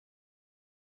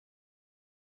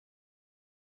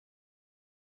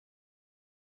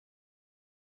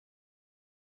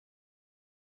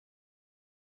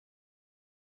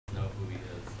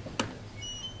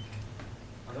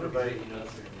Everybody,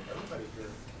 Everybody's good.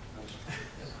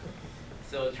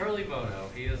 So Charlie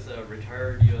Vono, he is a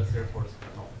retired U.S. Air Force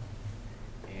colonel,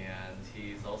 and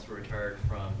he's also retired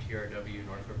from TRW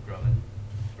Northrop Grumman,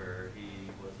 where he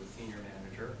was a senior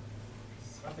manager.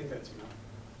 I think that's enough.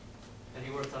 And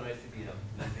he works on ICBM.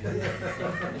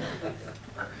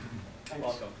 Thanks.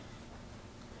 Welcome.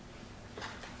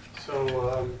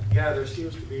 So, yeah, there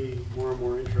seems to be more and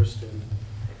more interest in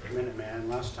Minuteman.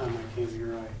 Last time I came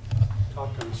here, I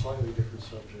talked on a slightly different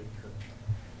subject.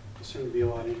 There seemed to be a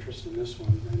lot of interest in this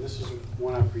one, and this is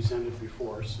one I presented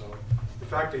before. So, in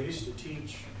fact, I used to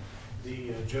teach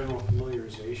the general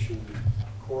familiarization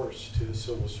course to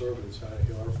civil servants out at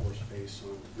Hill Air Force Base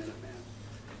on Minuteman.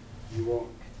 You won't.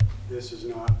 This is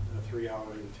not a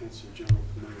 3-hour intensive general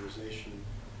familiarization.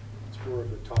 It's more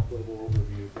of a top-level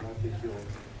overview, but I think you'll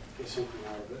get something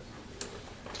out of it.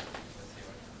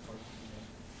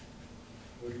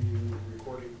 What are you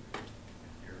recording?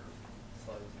 Your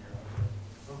slides and your audio.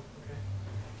 Oh, okay.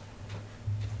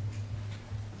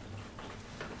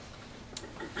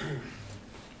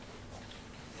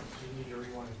 You need to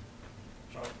rewind.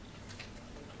 Sorry.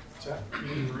 What's that?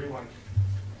 You need to rewind.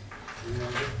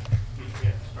 Rewind it?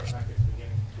 Yeah, start back at the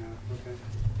beginning. Yeah, okay.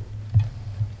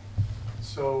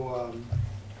 So,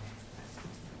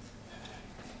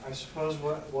 I suppose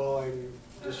while I'm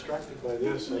distracted by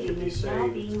this, I could be saying, now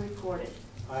being recorded.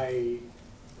 I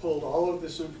pulled all of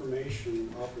this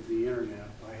information off of the internet.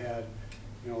 I had,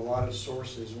 a lot of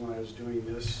sources when I was doing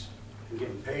this and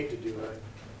getting paid to do it.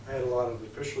 I had a lot of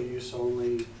official use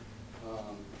only,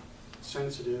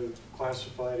 sensitive,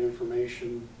 classified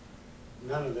information.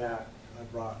 None of that I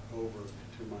brought over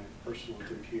to my personal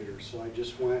computer. So I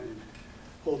just went and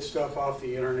pulled stuff off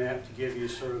the internet to give you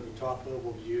sort of the top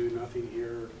level view. Nothing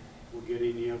here will get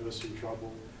any of us in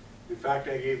trouble. In fact,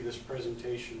 I gave this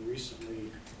presentation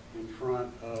recently in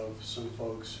front of some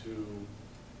folks who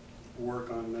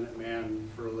work on Minuteman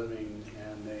for a living,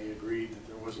 and they agreed that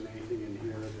there wasn't anything in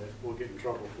here that we'll get in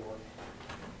trouble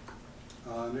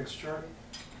for. Next chart.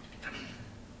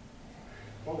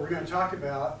 What we're going to talk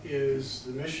about is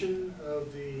the mission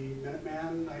of the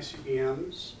Minuteman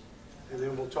ICBMs, and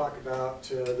then we'll talk about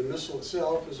the missile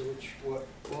itself, what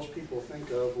most people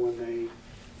think of when they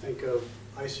think of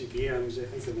ICBMs. They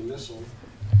think of the missile,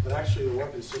 but actually the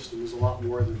weapon system is a lot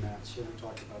more than that, so we'll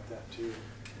talk about that too.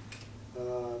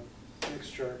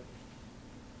 Next chart.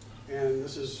 And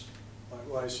this is, like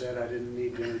what I said, I didn't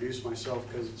need to introduce myself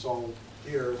because it's all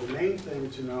here. The main thing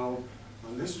to know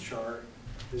on this chart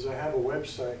is I have a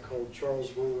website called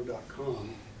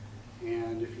charlesvono.com,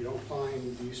 and if you don't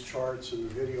find these charts in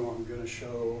the video I'm going to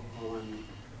show on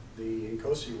the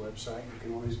INCOSE website, you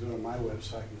can always go to my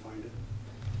website and find it.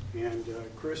 And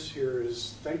Chris here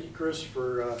is, thank you Chris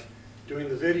for doing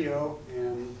the video,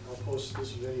 and I'll post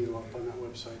this video up on that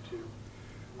website too.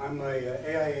 I'm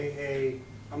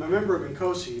I'm a member of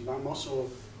INCOSE, but I'm also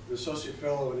an associate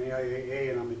fellow in AIAA,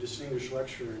 and I'm a distinguished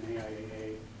lecturer in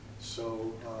AIAA.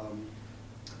 So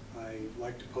I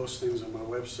like to post things on my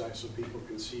website so people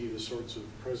can see the sorts of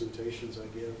presentations I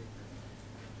give.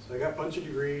 So I got a bunch of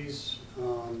degrees,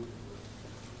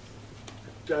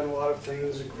 done a lot of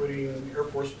things, including Air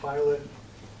Force pilot,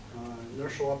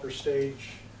 inertial upper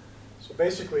stage. So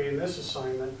basically in this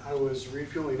assignment, I was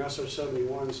refueling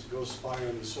SR-71s to go spy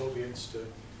on the Soviets to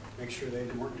make sure they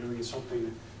weren't doing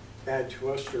something bad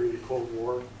to us during the Cold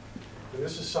War. In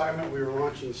this assignment, we were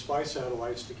launching spy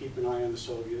satellites to keep an eye on the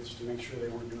Soviets to make sure they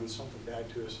weren't doing something bad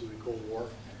to us in the Cold War.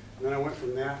 And then I went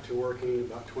from that to working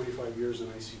about 25 years in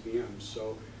ICBMs.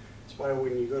 So that's why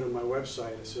when you go to my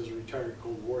website, it says retired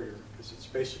Cold Warrior, because it's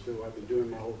basically what I've been doing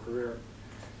my whole career.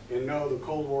 And no, the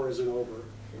Cold War isn't over.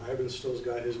 Ivan still's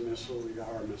got his missile, we got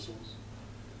our missiles.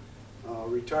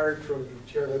 Retired from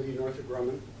TRW Northrop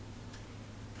Grumman.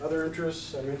 Other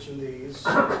interests, I mentioned these.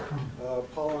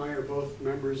 Paul and I are both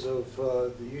members of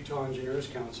the Utah Engineers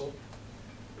Council,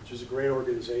 which is a great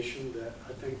organization that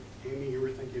I think, Amy, you were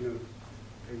thinking of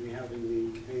maybe having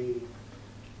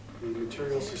the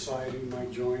Material Society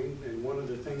might join. And one of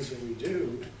the things that we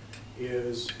do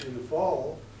is in the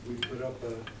fall, we put up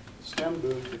a STEM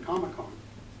booth at Comic-Con.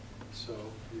 So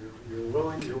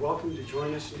you're welcome to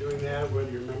join us in doing that, whether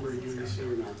you're a member of UEC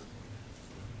or not.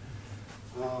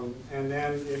 And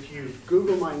then if you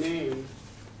Google my name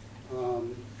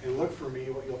and look for me,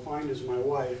 what you'll find is my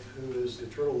wife, who is the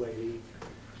turtle lady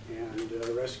and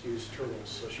rescues turtles.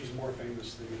 So she's more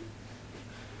famous than me.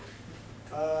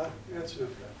 That's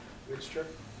enough of that. Next chart.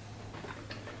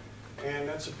 And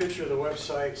that's a picture of the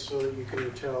website so that you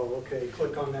can tell, okay,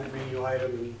 click on that menu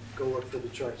item and go look for the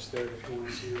charts there if you want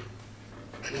to see it.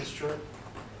 Next chart.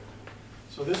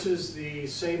 So this is the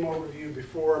same overview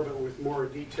before, but with more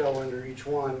detail under each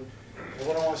one. And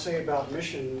what I want to say about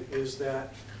mission is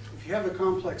that if you have a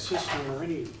complex system, or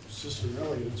any system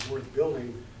really that's worth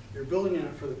building, you're building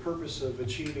it for the purpose of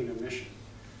achieving a mission.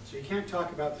 So you can't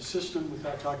talk about the system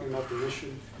without talking about the mission.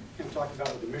 You can't talk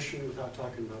about the mission without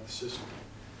talking about the system.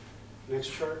 Next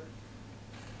chart.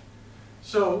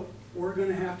 So we're going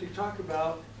to have to talk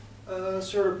about a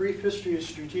sort of brief history of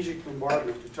strategic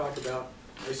bombardment to talk about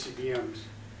ICBMs.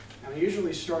 And I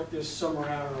usually start this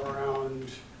somewhere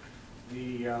around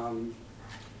the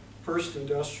first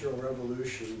industrial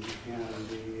revolution and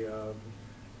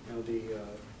the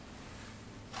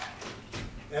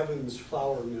Evans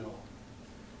flour mill.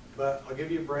 But I'll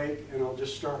give you a break and I'll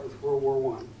just start with World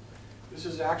War I. This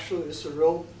is a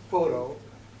real photo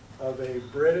of a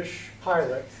British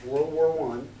pilot, World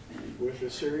War I, with a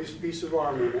serious piece of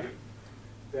armament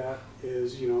that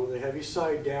is, the heavy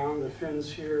side down, the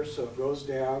fins here, so it goes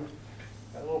down.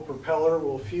 That little propeller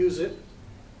will fuse it,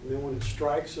 and then when it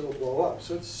strikes, it'll blow up.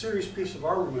 So it's a serious piece of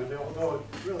armament, although it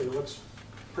really looks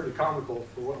pretty comical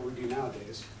for what we do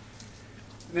nowadays.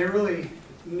 And they really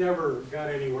never got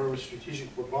anywhere with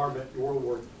strategic bombardment in World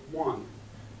War I.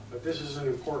 But this is an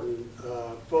important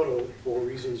photo for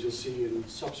reasons you'll see in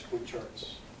subsequent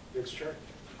charts. Next chart.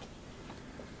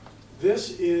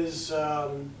 This is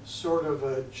sort of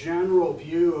a general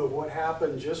view of what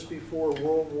happened just before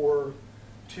World War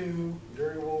II,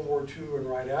 during World War II, and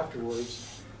right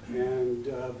afterwards, and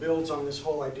builds on this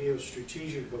whole idea of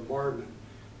strategic bombardment.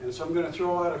 And so I'm going to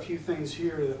throw out a few things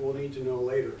here that we'll need to know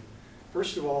later.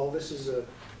 First of all, this is a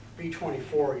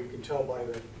B-24, you can tell by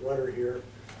the letter here.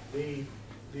 The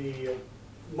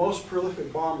most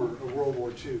prolific bomber of World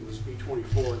War II was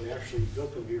B-24. They actually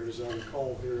built them here, as I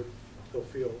recall, here at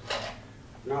Fairfield.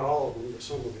 Not all of them, but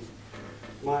some of them.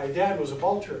 My dad was a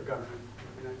Bolter gunner,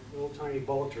 a little tiny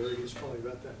Bolter. He was probably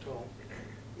about that tall.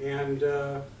 And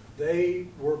they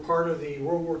were part of the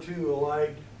World War II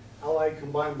Allied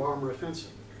Combined Bomber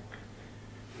Offensive.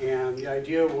 And the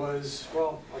idea was,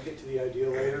 well, I'll get to the idea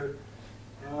later.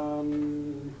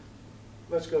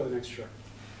 Let's go to the next chart.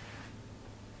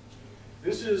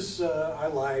 This is, I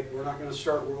lied, we're not going to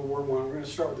start World War I, we're going to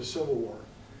start with the Civil War.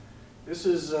 This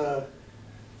is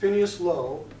Phineas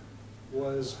Lowe,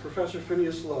 Professor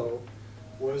Phineas Lowe,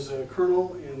 was a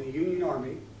colonel in the Union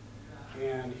Army,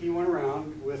 and he went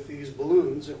around with these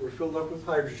balloons that were filled up with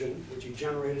hydrogen, which he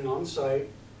generated on site,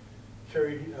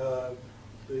 carried,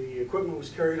 the equipment was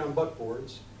carried on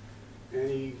buckboards, and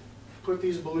he put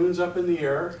these balloons up in the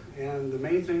air, and the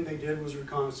main thing they did was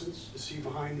reconnaissance to see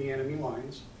behind the enemy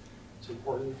lines. It's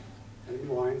important, enemy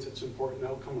lines, it's important,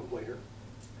 that'll come up later.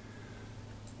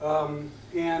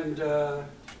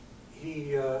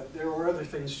 There were other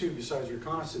things too besides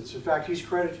reconnaissance. In fact, he's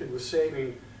credited with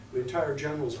saving the entire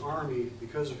general's army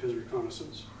because of his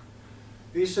reconnaissance.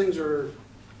 These things are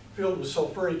filled with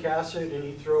sulfuric acid, and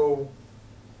he'd throw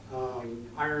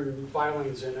iron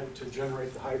filings in it to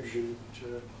generate the hydrogen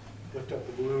to lift up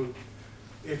the balloon.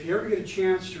 If you ever get a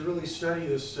chance to really study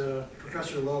this,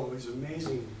 Professor Lowe, he's an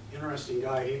amazing, interesting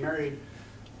guy. He married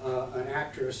an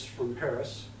actress from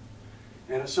Paris.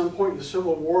 And at some point in the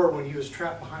Civil War, when he was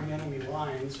trapped behind enemy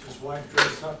lines, his wife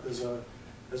dressed up as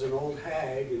an old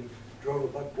hag and drove a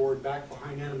buckboard back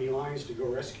behind enemy lines to go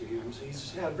rescue him. So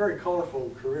he's had a very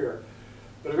colorful career.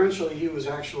 But eventually he was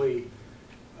actually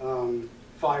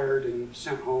fired and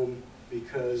sent home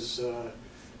because,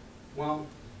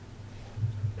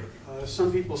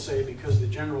 some people say because the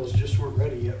generals just weren't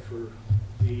ready yet for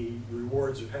the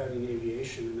rewards of having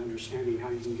aviation and understanding how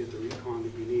you can get the recon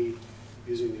that you need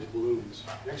using these balloons.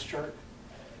 Next chart.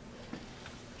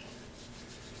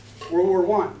 World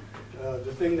War I.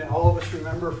 The thing that all of us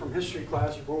remember from history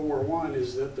class of World War I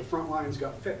is that the front lines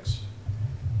got fixed.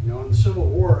 In the Civil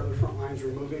War, the front lines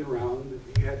were moving around.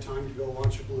 You had time to go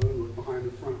launch a balloon, look behind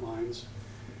the front lines.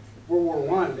 World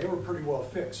War I, they were pretty well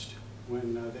fixed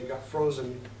when they got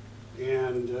frozen.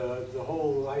 And the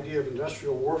whole idea of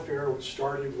industrial warfare, which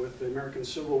started with the American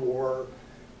Civil War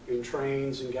in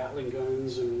trains and Gatling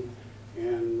guns and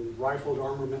rifled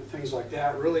armament, things like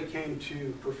that, really came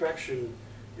to perfection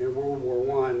in World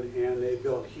War I, and they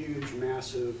built huge,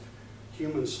 massive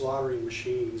human slaughtering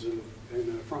machines, and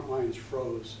the front lines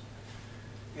froze.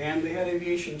 And they had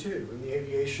aviation too, and the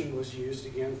aviation was used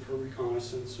again for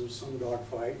reconnaissance and some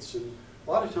dogfights, and a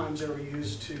lot of times they were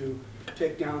used to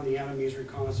take down the enemy's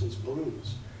reconnaissance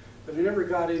balloons. But they never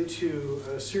got into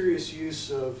a serious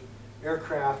use of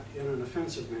aircraft in an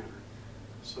offensive manner.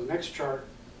 So next chart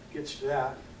gets to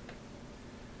that,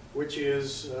 which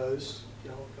is,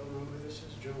 y'all don't know who this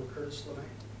is, General Curtis LeMay.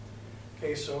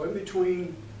 Okay, so in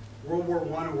between World War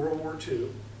I and World War II,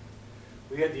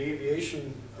 we had the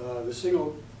aviation,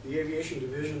 the aviation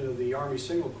division of the Army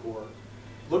Signal Corps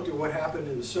looked at what happened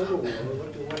in the Civil War,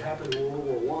 looked at what happened in World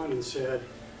War I, and said,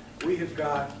 we have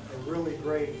got a really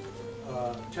great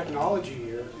technology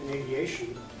here in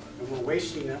aviation, and we're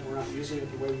wasting it, we're not using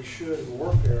it the way we should in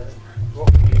warfare.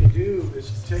 What we need to do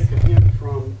is to take a hint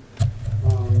from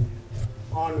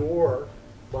On War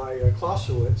by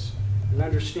Clausewitz and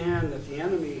understand that the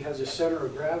enemy has a center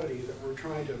of gravity that we're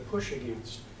trying to push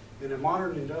against. In a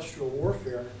modern industrial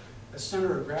warfare, a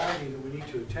center of gravity that we need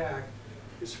to attack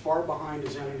is far behind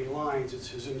his enemy lines. It's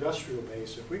his industrial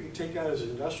base. If we can take out his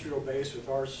industrial base with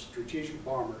our strategic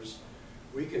bombers,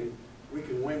 we can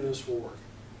win this war.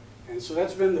 And so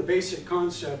that's been the basic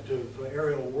concept of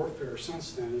aerial warfare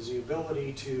since then, is the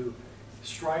ability to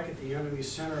strike at the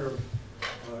enemy's center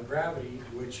of gravity,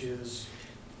 which is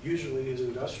usually his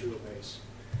industrial base.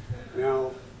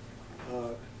 Now,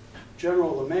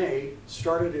 General LeMay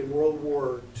started in World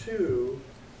War II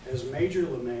as Major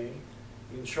LeMay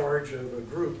in charge of a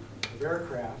group of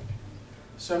aircraft,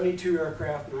 72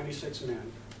 aircraft, 96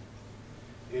 men.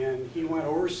 And he went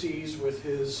overseas with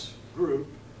his group,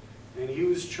 and he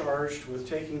was charged with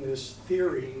taking this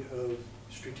theory of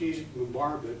strategic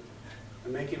bombardment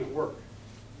and making it work.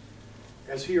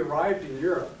 As he arrived in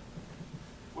Europe,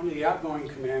 one of the outgoing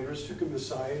commanders took him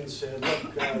aside and said,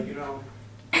 look, you know,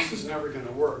 this is never going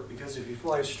to work, because if you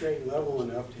fly straight and level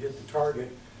enough to hit the target,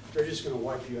 they're just going to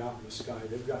wipe you out in the sky.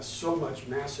 They've got so much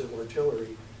massive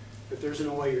artillery that there's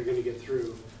no way you're going to get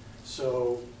through.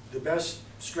 So the best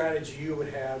strategy you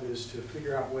would have is to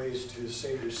figure out ways to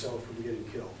save yourself from getting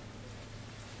killed.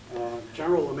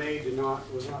 General LeMay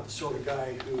was not the sort of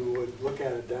guy who would look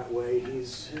at it that way.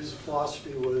 His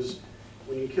philosophy was,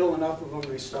 when you kill enough of them,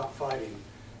 they stop fighting.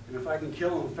 And if I can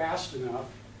kill them fast enough,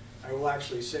 I will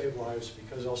actually save lives,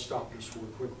 because I'll stop this war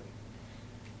quickly.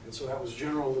 And so that was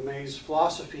General LeMay's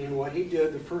philosophy. And what he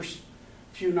did the first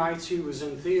few nights he was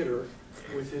in theater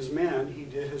with his men, he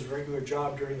did his regular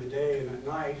job during the day, and at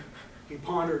night he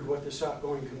pondered what this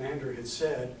outgoing commander had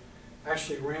said,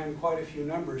 actually ran quite a few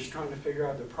numbers trying to figure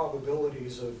out the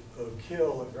probabilities of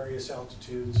kill at various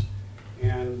altitudes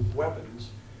and weapons.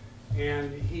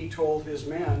 And he told his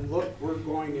men, look, we're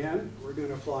going in, we're going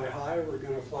to fly high, we're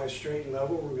going to fly straight and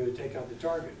level, we're going to take out the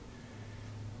target.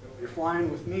 You're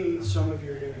flying with me, some of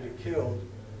you are going to get killed,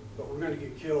 but we're going to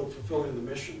get killed fulfilling the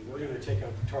mission. We're going to take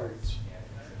out the targets.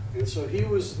 And so he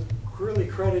was really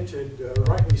credited,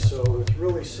 rightly so, with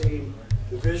really seeing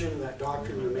the vision of that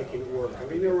doctrine and making it work. I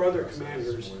mean, there were other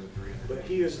commanders, but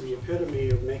he is the epitome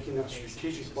of making that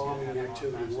strategic bombing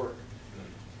activity work.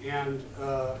 And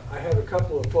I have a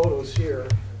couple of photos here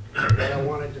that I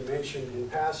wanted to mention in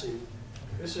passing.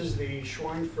 This is the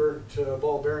Schweinfurt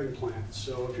ball bearing plant.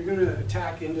 So if you're going to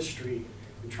attack industry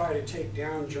and try to take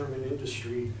down German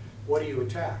industry, what do you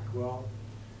attack? Well,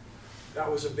 that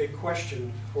was a big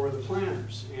question for the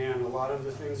planners. And a lot of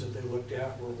the things that they looked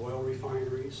at were oil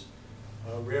refineries,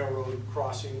 railroad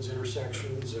crossings,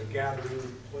 intersections,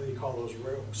 gathering, what do you call those,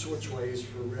 switchways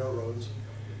for railroads.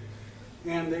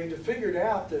 And they figured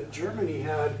out that Germany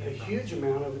had a huge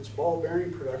amount of its ball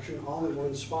bearing production all in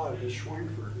one spot in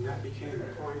Schweinfurt, and that became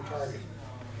a prime target.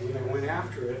 And they went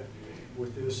after it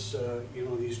with this, you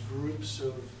know, these groups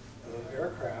of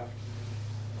aircraft.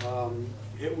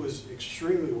 It was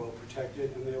extremely well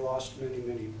protected, and they lost many,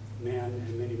 many men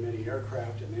and many, many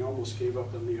aircraft, and they almost gave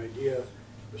up on the idea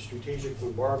of strategic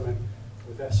bombardment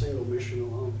with that single mission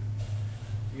alone.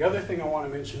 The other thing I want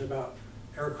to mention about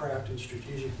aircraft and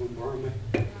strategic bombardment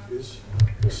is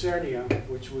Lucernia,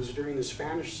 which was during the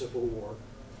Spanish Civil War,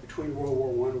 between World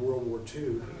War I and World War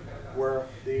II, where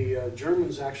the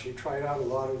Germans actually tried out a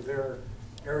lot of their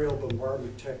aerial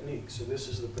bombardment techniques. So this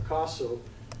is the Picasso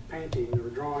painting or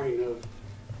drawing of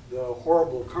the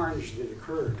horrible carnage that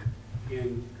occurred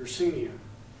in Lucernia.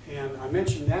 And I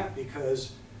mention that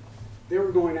because they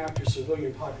were going after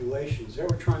civilian populations. They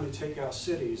were trying to take out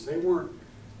cities. They weren't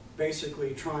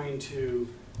basically trying to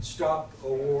stop a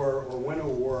war or win a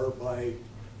war by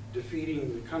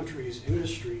defeating the country's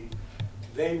industry.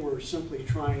 They were simply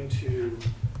trying to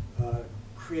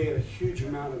create a huge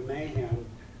amount of mayhem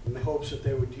in the hopes that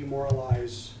they would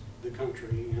demoralize the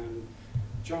country. And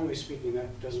generally speaking,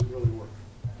 that doesn't really work.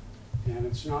 And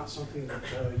it's not something that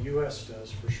the U.S.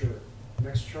 does for sure.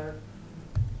 Next chart.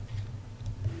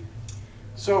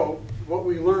 So what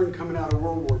we learned coming out of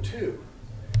World War II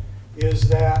is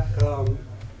that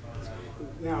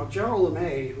now General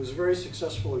LeMay was very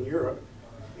successful in Europe,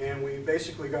 and we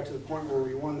basically got to the point where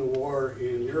we won the war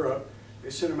in Europe. They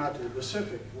sent him out to the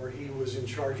Pacific, where he was in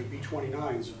charge of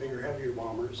B-29s, the bigger, heavier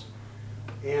bombers.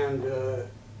 And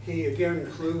he again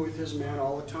flew with his men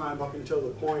all the time up until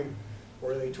the point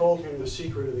or they told him the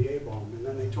secret of the A-bomb, and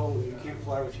then they told him, you can't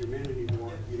fly with your men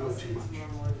anymore, you know too much.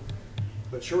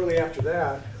 But shortly after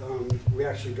that, we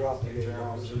actually dropped the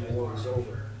A-bombs and the war was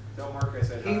over.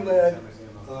 He led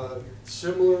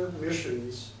similar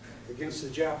missions against the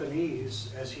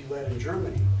Japanese as he led in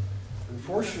Germany.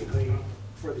 Unfortunately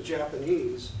for the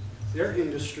Japanese, their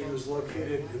industry was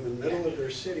located in the middle of their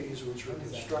cities, which were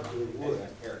constructed of wood.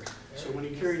 So when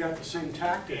he carried out the same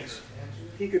tactics,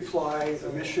 he could fly a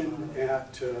mission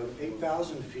at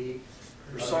 8,000 feet,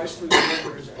 precisely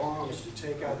deliver his bombs to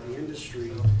take out the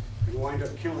industry, and wind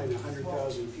up killing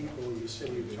 100,000 people in the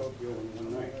city of Tokyo in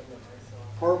one night.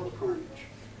 Horrible carnage.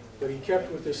 But he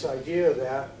kept with this idea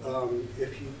that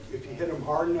if you hit them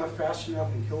hard enough, fast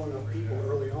enough, and kill enough people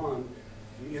early on,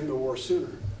 you end the war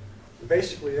sooner. And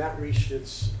basically, that reached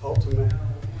its ultimate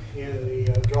in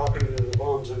the dropping of the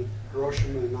bombs in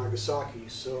Hiroshima and Nagasaki.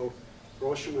 So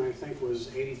Hiroshima, I think,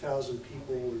 was 80,000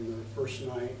 people in the first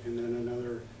night, and then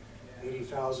another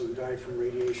 80,000 died from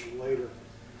radiation later.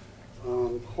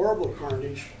 Horrible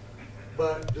carnage,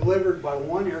 but delivered by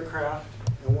one aircraft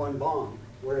and one bomb,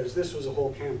 whereas this was a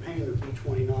whole campaign of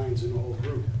B-29s in a whole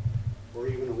group, or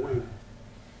even a wing.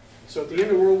 So at the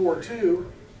end of World War II,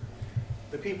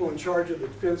 the people in charge of the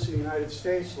defense of the United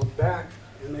States look back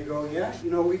and they go, yeah,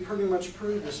 you know, we pretty much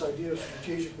proved this idea of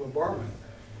strategic bombardment.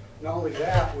 Not only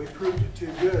that, we proved it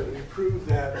too good. We proved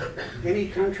that any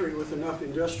country with enough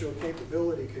industrial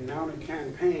capability can mount a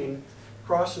campaign,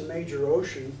 cross a major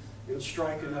ocean, and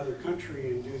strike another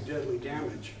country and do deadly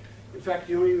damage. In fact,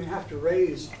 you don't even have to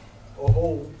raise a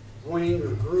whole wing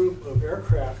or group of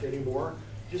aircraft anymore.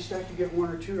 You just have to get one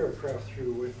or two aircraft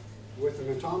through with an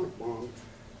atomic bomb.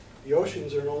 The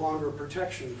oceans are no longer a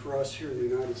protection for us here in the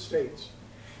United States.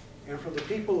 And for the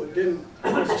people that didn't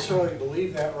necessarily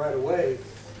believe that right away,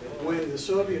 when the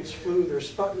Soviets flew their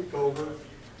Sputnik over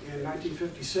in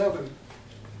 1957,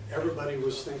 everybody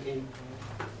was thinking,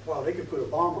 wow, they could put a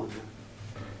bomb on that.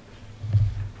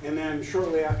 And then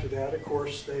shortly after that, of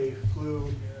course, they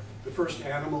flew the first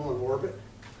animal in orbit,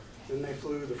 then they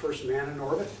flew the first man in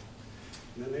orbit,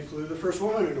 and then they flew the first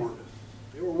woman in orbit.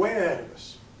 They were way ahead of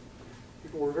us.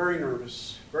 People were very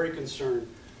nervous, very concerned.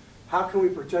 How can we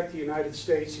protect the United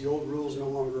States? The old rules no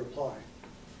longer apply.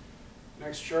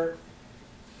 Next chart.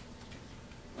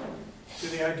 So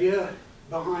the idea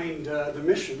behind the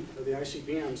mission of the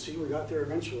ICBM, see, we got there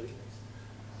eventually,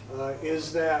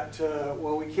 is that,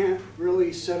 well, we can't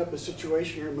really set up a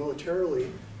situation here militarily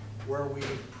where we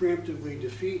preemptively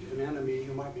defeat an enemy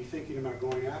who might be thinking about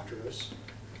going after us.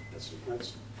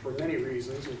 That's for many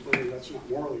reasons, including that's not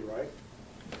morally right.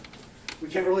 We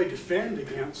can't really defend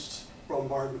against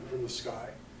bombardment from the sky.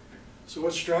 So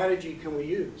what strategy can we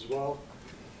use? Well,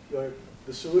 the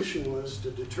solution was to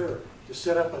deter, to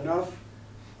set up enough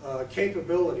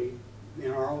capability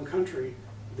in our own country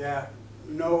that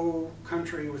no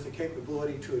country with the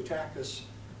capability to attack us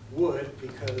would,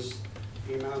 because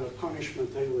the amount of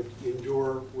punishment they would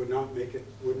endure would make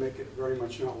it very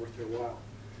much not worth their while.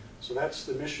 So that's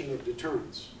the mission of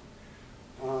deterrence.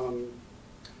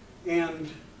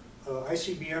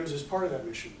 ICBMs is part of that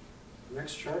mission.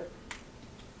 Next chart.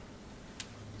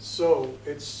 So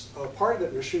it's a part of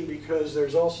that mission because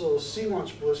there's also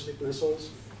sea-launched ballistic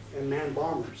missiles and manned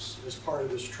bombers as part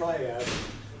of this triad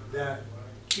that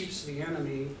keeps the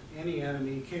enemy, any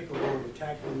enemy capable of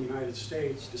attacking the United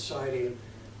States, deciding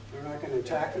they're not going to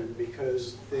attack them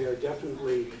because they are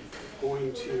definitely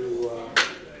going to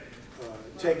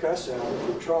take us out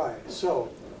if we try. So,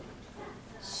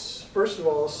 first of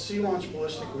all, sea-launched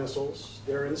ballistic missiles,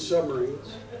 they're in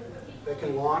submarines. They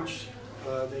can launch,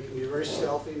 they can be very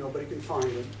stealthy, nobody can find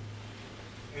them.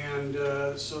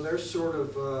 And so they're sort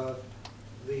of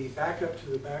the backup to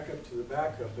the backup to the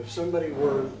backup. If somebody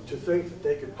were to think that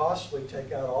they could possibly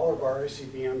take out all of our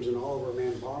ICBMs and all of our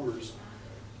manned bombers,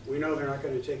 we know they're not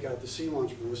going to take out the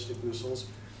sea-launched ballistic missiles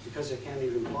because they can't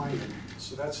even find them.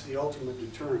 So that's the ultimate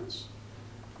deterrence.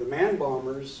 The manned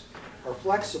bombers are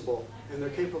flexible and they're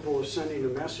capable of sending a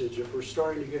message. If we're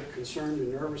starting to get concerned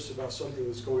and nervous about something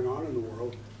that's going on in the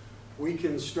world, we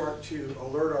can start to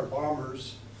alert our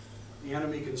bombers. The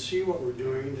enemy can see what we're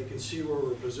doing, they can see where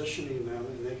we're positioning them,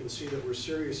 and they can see that we're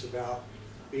serious about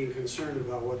being concerned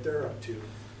about what they're up to.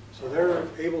 So they're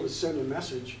able to send a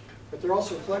message, but they're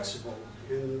also flexible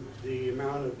in the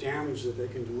amount of damage that they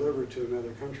can deliver to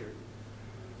another country.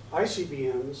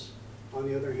 ICBMs, on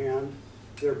the other hand,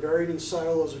 they're buried in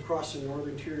silos across the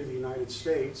northern tier of the United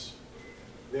States.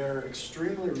 They're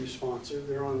extremely responsive.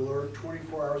 They're on alert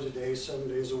 24 hours a day, 7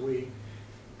 days a week,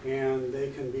 and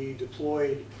they can be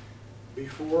deployed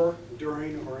before,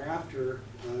 during, or after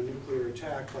a nuclear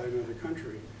attack by another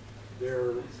country.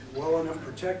 They're well enough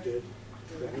protected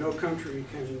that no country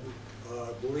can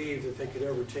believe that they could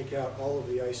ever take out all of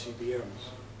the ICBMs.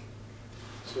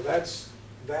 So that's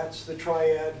the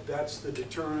triad, that's the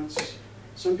deterrence.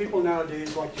 Some people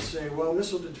nowadays like to say, well,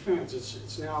 missile defense,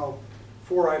 it's now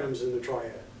 4 items in the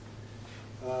triad.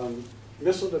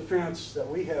 Missile defense that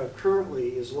we have currently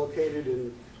is located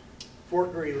in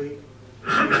Fort Greely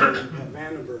and at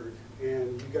Vandenberg.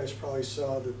 And you guys probably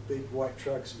saw the big white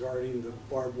trucks guarding the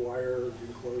barbed wire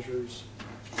enclosures.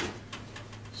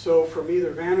 So from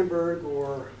either Vandenberg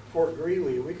or Fort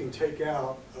Greely, we can take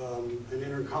out an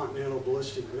intercontinental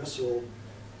ballistic missile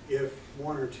if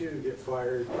 1 or 2 get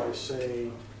fired by,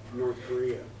 say, North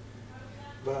Korea.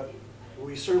 But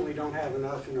we certainly don't have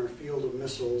enough in our field of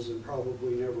missiles, and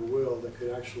probably never will, that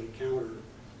could actually counter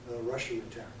a Russian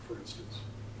attack, for instance.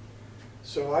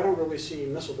 So I don't really see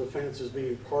missile defense as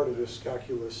being part of this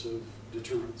calculus of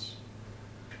deterrence.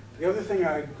 The other thing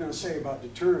I'm going to say about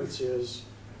deterrence is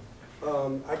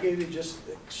I gave you just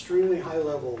extremely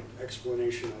high-level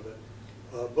explanation of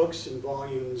it. Books and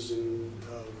volumes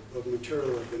of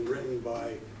material have been written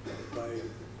by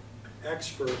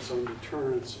experts on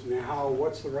deterrence and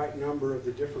what's the right number of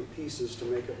the different pieces to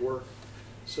make it work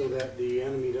so that the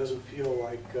enemy doesn't feel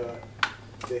like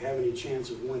they have any chance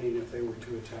of winning if they were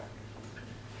to attack.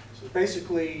 So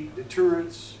basically,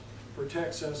 deterrence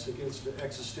protects us against an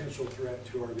existential threat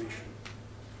to our nation.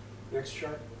 Next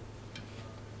chart.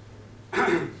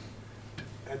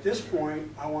 At this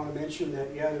point, I want to mention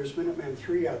that, yeah, there's Minuteman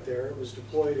III out there. It was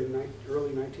deployed in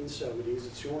early 1970s.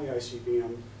 It's the only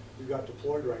ICBM we've got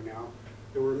deployed right now.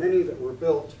 There were many that were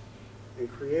built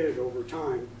and created over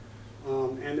time,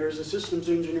 and there's a systems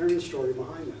engineering story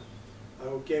behind that.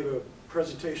 I gave a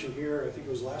presentation here, I think it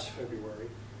was last February,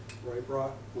 where I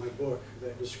brought my book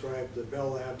that described the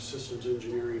Bell Labs systems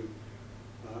engineering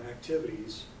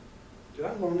activities. Did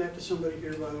I loan that to somebody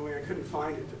here, by the way? I couldn't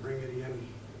find it to bring it in.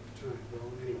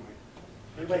 Well, anyway,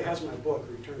 anybody has my book,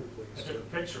 return it, please. I took a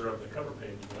picture of the cover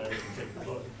page, but I didn't take the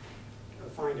book. Gotta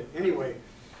find it. Anyway,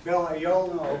 Bell,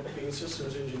 y'all know, being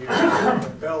systems engineers,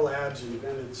 Bell Labs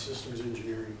invented systems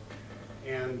engineering.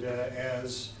 And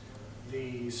as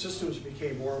the systems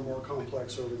became more and more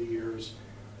complex over the years,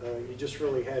 you just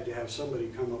really had to have somebody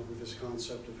come up with this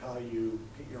concept of how you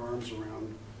get your arms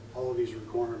around all of these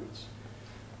requirements.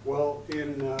 Well,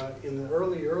 in the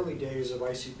early days of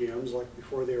ICBMs, like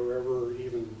before they were ever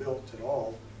even built at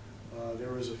all,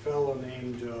 there was a fellow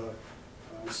named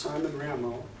Simon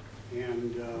Ramo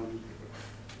and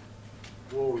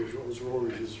Woolridge. What was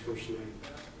Woolridge's first name?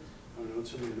 I don't know,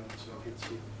 it's in my notes, so I can't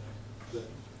see it. But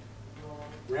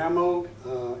Ramo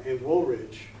and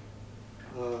Woolridge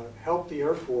helped the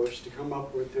Air Force to come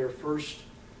up with their first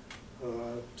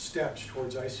steps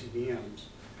towards ICBMs.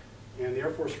 And the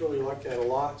Air Force really liked that a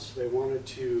lot, so they wanted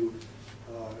to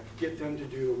get them to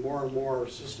do more and more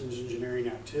systems engineering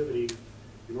activity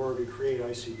in order to create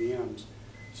ICBMs.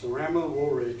 So Ramo and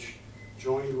Woolridge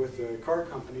joined with a car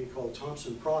company called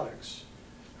Thompson Products,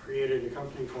 created a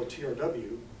company called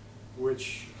TRW,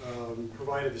 which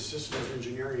provided the systems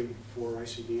engineering for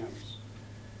ICBMs.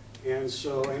 And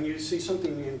so, and you see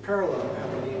something in parallel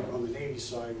happening on the Navy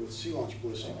side with sea-launched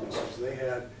ballistic missiles. They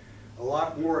had a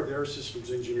lot more of their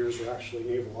systems engineers were actually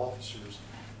naval officers,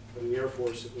 but in the Air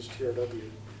Force it was TRW.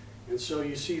 And so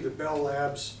you see the Bell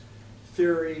Labs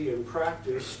theory and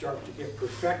practice start to get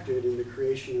perfected in the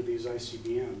creation of these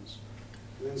ICBMs.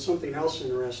 And then something else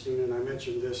interesting, and I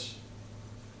mentioned this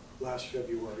last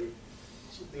February,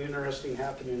 something interesting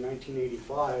happened in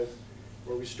 1985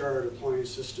 where we started applying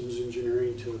systems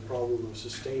engineering to the problem of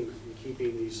sustainment and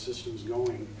keeping these systems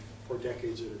going for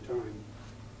decades at a time.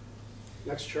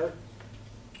 Next chart.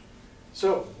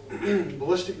 So,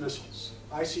 ballistic missiles,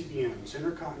 ICBMs,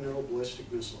 intercontinental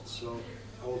ballistic missiles. So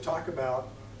I will talk about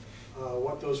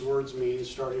what those words mean,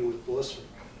 starting with ballistic.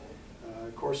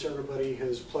 Of course, everybody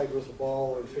has played with a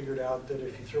ball and figured out that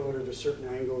if you throw it at a certain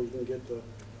angle, you can get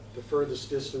the furthest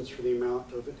distance for the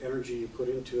amount of energy you put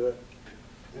into it.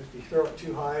 And if you throw it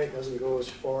too high, it doesn't go as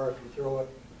far. If you throw it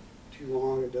too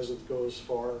long, it doesn't go as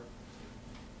far.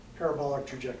 Parabolic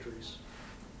trajectories.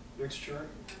 Next chart.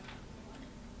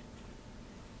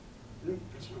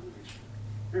 That's not the next chart.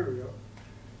 There we go.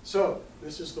 So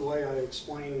this is the way I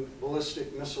explain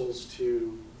ballistic missiles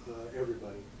to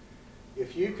everybody.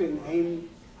 If you can aim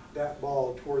that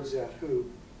ball towards that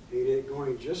hoop and get it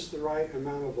going just the right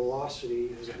amount of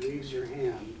velocity as it leaves your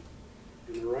hand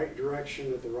in the right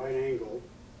direction at the right angle,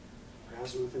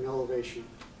 as with an elevation,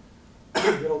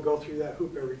 it'll go through that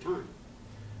hoop every time.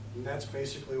 And that's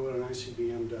basically what an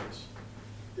ICBM does.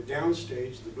 The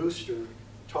downstage, the booster,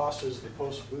 tosses the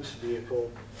post-boost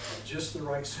vehicle at just the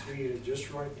right speed, at just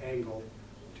the right angle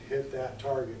to hit that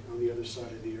target on the other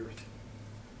side of the Earth.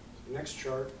 Next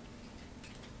chart.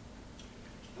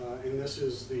 And this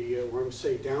is the, when I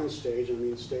say downstage, I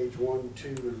mean stage 1, 2,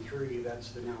 and 3,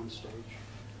 that's the downstage.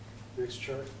 Next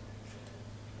chart.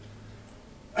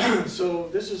 So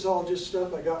this is all just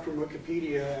stuff I got from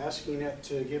Wikipedia asking it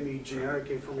to give me generic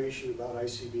information about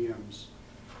ICBMs.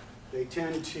 They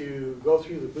tend to go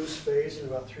through the boost phase in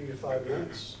about 3 to 5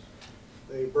 minutes.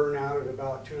 They burn out at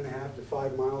about 2.5 to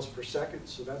 5 miles per second,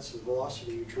 so that's the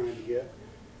velocity you're trying to get.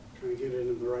 Trying to get it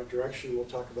in the right direction, we'll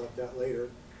talk about that later.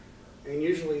 And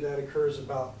usually that occurs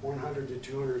about 100 to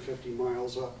 250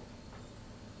 miles up.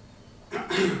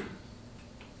 And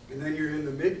then you're in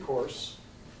the mid-course,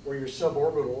 where you're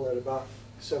suborbital at about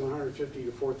 750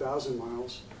 to 4,000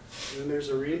 miles. And then there's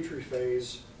a reentry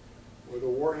phase where the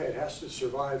warhead has to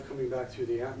survive coming back through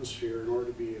the atmosphere in order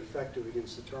to be effective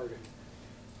against the target.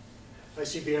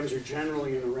 ICBMs are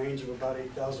generally in a range of about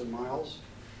 8,000 miles.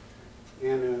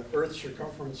 And an Earth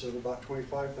circumference of about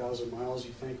 25,000 miles.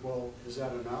 You think, well, is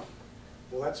that enough?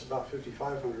 Well, that's about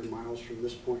 5,500 miles from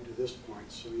this point to this point,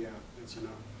 so yeah, that's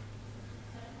enough.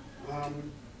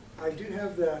 I do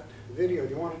have that video.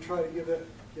 Do you want to try to give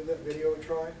that video a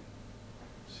try?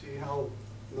 See how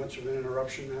much of an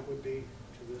interruption that would be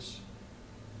to this.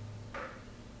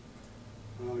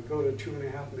 Go to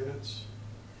 2.5 minutes.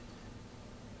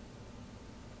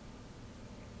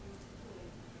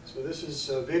 So this is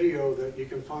a video that you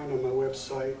can find on my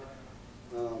website.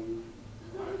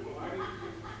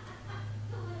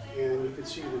 And you can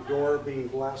see the door being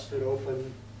blasted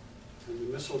open and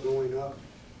the missile going up.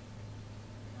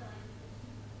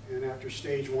 And after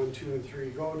stage 1, 2, and 3,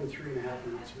 go into 3.5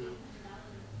 minutes now.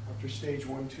 After stage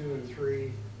 1, 2, and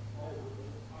 3,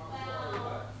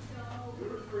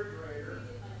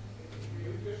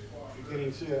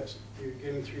 you're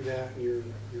getting through that, and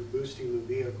you're boosting the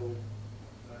vehicle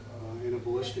in a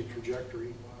ballistic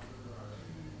trajectory.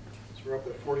 So we're up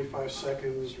at 45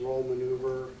 seconds, roll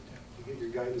maneuver. You get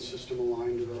your guidance system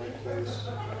aligned to the right place.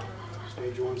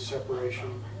 Stage 1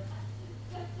 separation.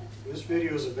 This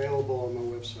video is available on my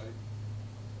website.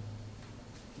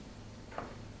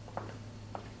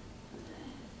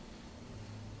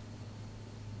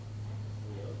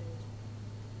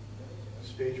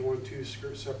 Stage 1, 2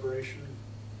 skirt separation.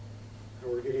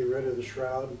 And we're getting rid of the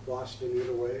shroud, blasting it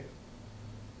away.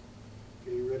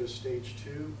 Getting rid of stage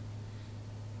 2.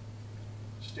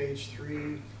 Stage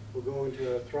 3, we'll go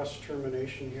into a thrust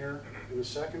termination here in a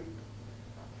second.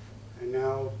 And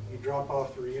now you drop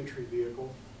off the reentry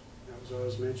vehicle. That was what I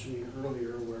was mentioning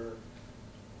earlier, where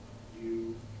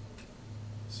you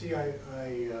see I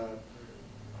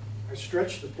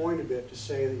stretched the point a bit to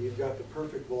say that you've got the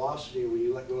perfect velocity when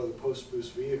you let go of the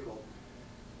post-boost vehicle.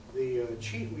 The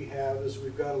cheat we have is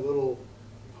we've got a little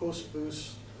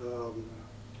post-boost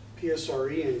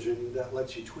PSRE engine that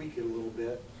lets you tweak it a little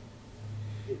bit.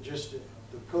 It just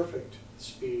the perfect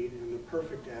speed and the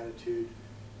perfect attitude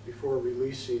before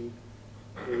releasing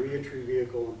the reentry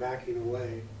vehicle and backing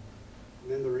away.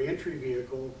 And then the reentry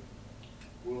vehicle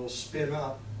will spin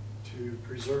up to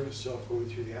preserve itself going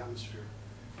through the atmosphere.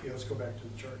 Okay, let's go back to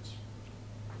the charts.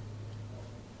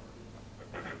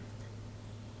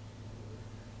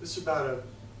 This is about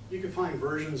you can find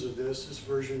versions of this. This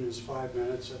version is 5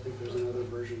 minutes. I think there's another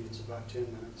version that's about 10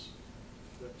 minutes.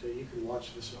 But you can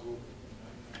watch this at home.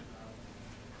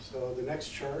 So the next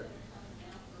chart.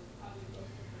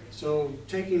 So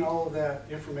taking all of that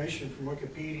information from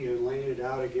Wikipedia and laying it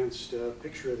out against a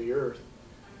picture of the Earth.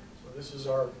 So this is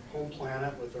our home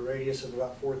planet with a radius of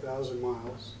about 4,000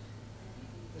 miles.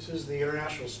 This is the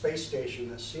International Space Station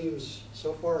that seems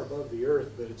so far above the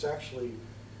Earth, but it's actually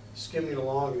skimming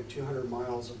along at 200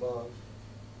 miles above.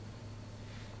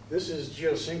 This is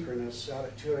geosynchronous out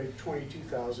at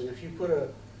 222,000. If you put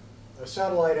a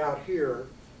satellite out here,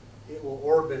 it will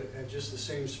orbit at just the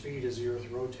same speed as the Earth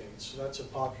rotates. So that's a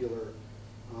popular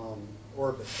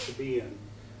orbit to be in.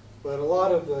 But a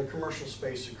lot of the commercial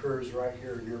space occurs right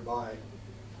here nearby.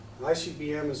 An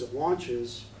ICBM, as it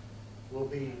launches, will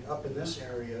be up in this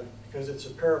area because it's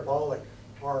a parabolic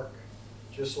arc,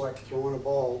 just like throwing a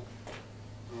ball,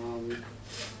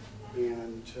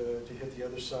 and to hit the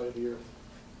other side of the Earth.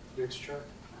 Next chart.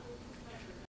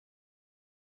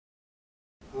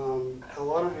 A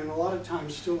lot of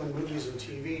times, still in movies and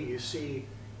TV, you see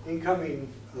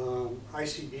incoming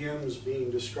ICBMs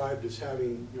being described as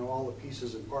having, all the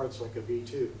pieces and parts like a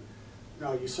V2.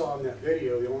 Now, you saw in that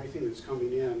video, the only thing that's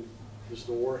coming in is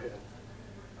the warhead.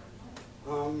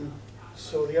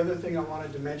 So the other thing I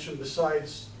wanted to mention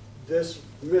besides this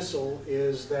missile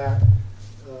is that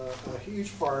a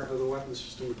huge part of the weapon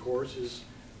system, of course, is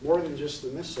more than just the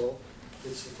missile.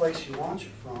 It's the place you launch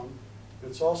it from,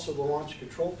 It's also the launch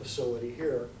control facility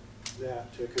here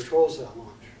that controls that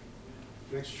launch.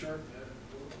 Next chart.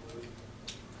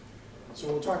 So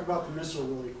we'll talk about the missile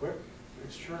really quick.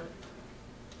 Next chart.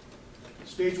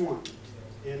 Stage 1.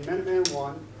 In Minuteman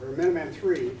 1, or Minuteman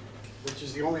 3, which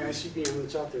is the only ICBM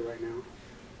that's out there right now,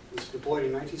 it's deployed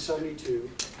in 1972.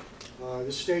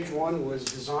 This stage 1 was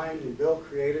designed and built,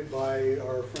 created by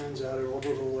our friends out at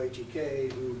Orbital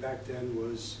AGK, who back then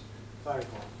was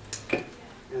Thiokol.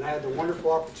 And I had the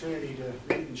wonderful opportunity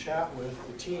to meet and chat with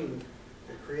the team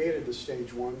that created the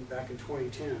stage 1 back in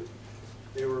 2010.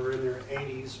 They were in their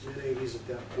 80s, mid-80s at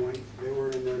that point. They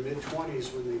were in their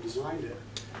mid-20s when they designed it.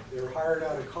 They were hired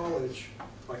out of college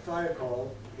by Thiokol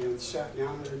and sat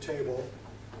down at a table,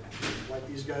 like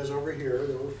these guys over here.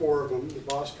 There were 4 of them. The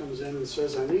boss comes in and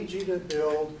says, I need you to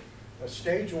build a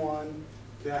stage 1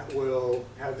 that will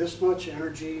have this much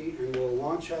energy and will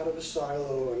launch out of a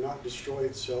silo and not destroy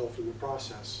itself in the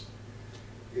process.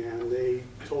 And they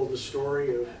told the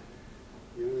story of,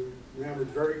 remembered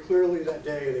very clearly that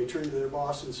day, they turned to their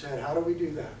boss and said, how do we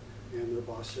do that? And their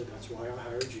boss said, that's why I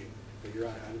hired you, figure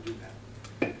out how to do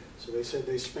that. So they said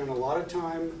they spent a lot of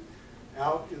time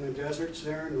out in the deserts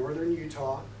there in northern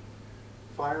Utah,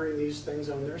 firing these things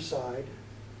on their side,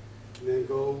 and then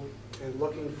go and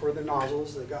looking for the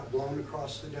nozzles that got blown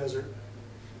across the desert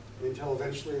until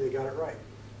eventually they got it right.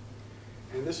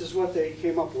 And this is what they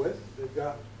came up with. They've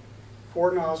got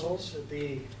 4 nozzles at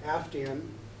the aft end.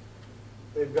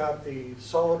 They've got the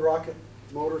solid rocket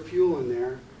motor fuel in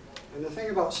there. And the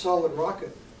thing about solid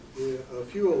rocket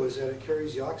fuel is that it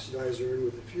carries the oxidizer in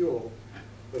with the fuel,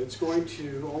 but it's going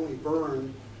to only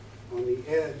burn on the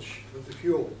edge of the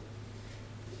fuel.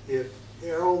 If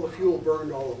all the fuel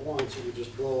burned all at once, it would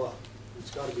just blow up.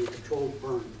 It's got to be a controlled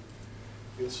burn.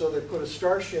 And so they put a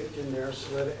star-shaped in there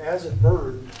so that as it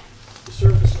burned, the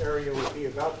surface area would be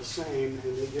about the same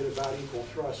and they get about equal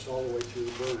thrust all the way through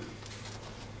the burn.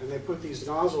 And they put these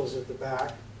nozzles at the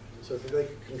back so that they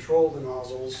could control the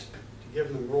nozzles to give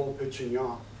them roll, pitch, and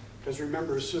yaw. Because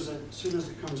remember, as soon as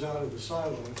it comes out of the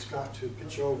silo, it's got to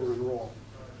pitch over and roll.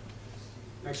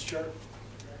 Next chart.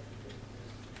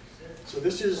 So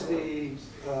this is the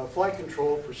flight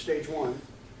control for stage 1.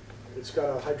 It's got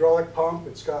a hydraulic pump,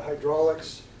 it's got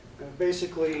hydraulics, and it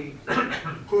basically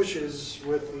pushes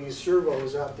with these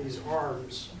servos out these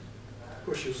arms,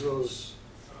 pushes those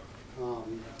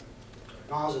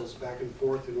nozzles back and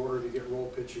forth in order to get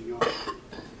roll, pitch, and yaw.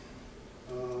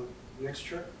 Next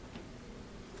chart.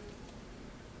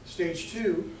 Stage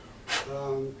 2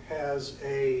 has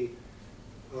a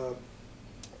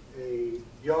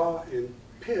yaw and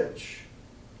pitch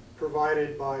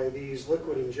provided by these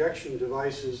liquid injection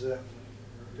devices that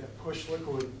push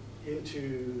liquid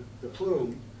into the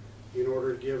plume in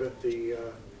order to give it the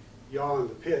yaw and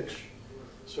the pitch.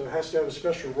 So it has to have a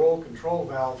special roll control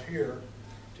valve here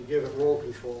to give it roll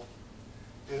control.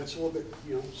 And it's a little bit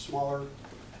smaller,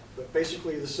 but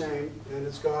basically the same. And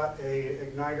it's got a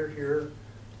igniter here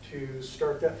to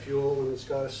start that fuel, and it's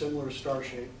got a similar star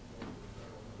shape.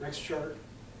 Next chart.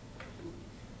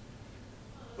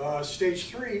 Stage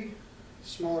 3,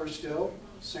 smaller still,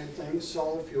 same thing,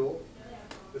 solid fuel.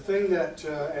 The thing that,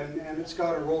 and it's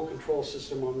got a roll control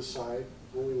system on the side,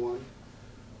 only one.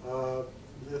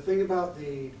 The thing about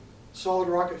the solid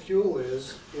rocket fuel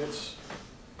is it's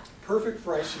perfect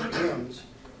for ICBMs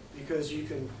because you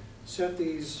can set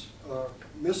these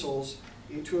missiles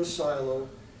into a silo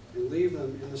and leave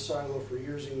them in the silo for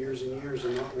years and years and years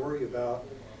and not worry about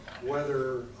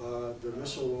whether the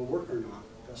missile will work or not.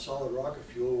 That solid rocket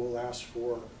fuel will last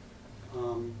for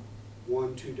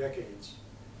 1-2 decades.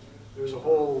 There's a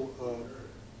whole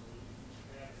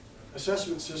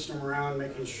assessment system around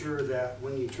making sure that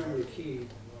when you turn the key,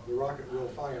 the rocket will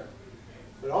fire.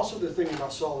 But also the thing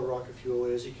about solid rocket fuel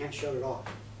is you can't shut it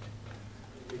off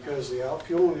because the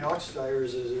fuel and the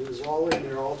oxidizers is all in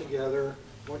there all together.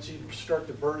 Once you start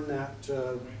to burn that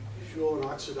fuel and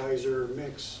oxidizer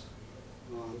mix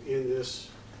in this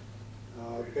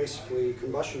basically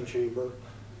combustion chamber,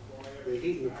 the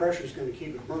heat and the pressure is going to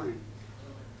keep it burning.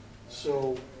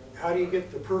 So how do you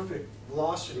get the perfect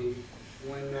velocity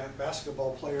when that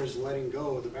basketball player is letting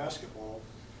go of the basketball,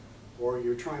 or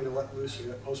you're trying to let loose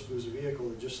a post-boost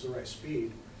vehicle at just the right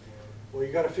speed? Well,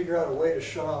 you got to figure out a way to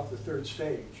shut off the 3rd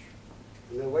stage.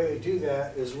 And the way they do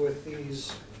that is with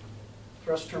these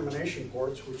thrust termination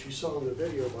ports, which you saw in the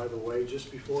video, by the way,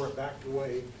 just before it backed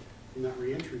away from that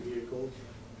reentry vehicle.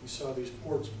 You saw these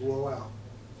ports blow out.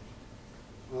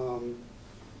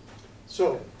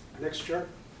 So, next chart.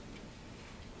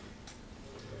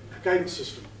 Guidance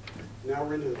system. Now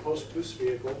we're into the post-boost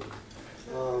vehicle.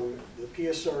 The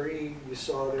PSRE you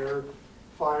saw there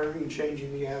firing,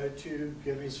 changing the attitude,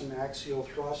 giving some axial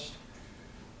thrust.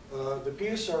 The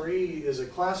PSRE is a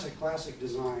classic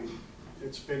design.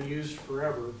 It's been used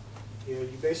forever. You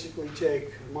basically take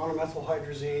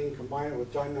monomethylhydrazine, combine it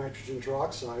with dinitrogen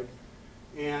teroxide,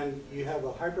 and you have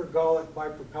a hypergolic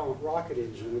bipropellant rocket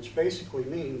engine, which basically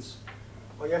means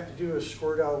all you have to do is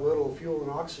squirt out a little fuel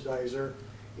and oxidizer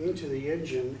into the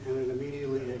engine and it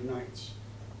immediately ignites.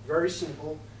 Very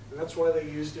simple, and that's why they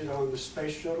used it on the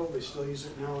space shuttle. They still use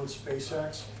it now on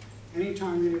SpaceX.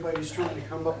 Anytime anybody's trying to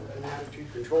come up with an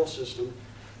attitude control system,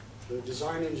 the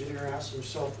design engineer asks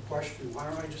himself the question, why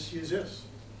don't I just use this?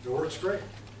 It works great.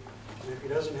 And if he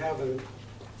doesn't have a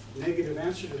negative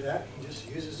answer to that, he just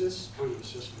uses this kind of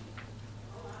system.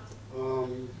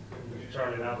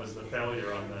 Charlie, that was the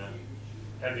failure on the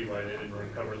heavyweight. They didn't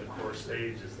recover the core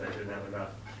stages. They didn't have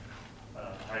enough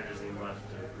hydrazine left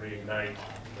to reignite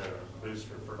the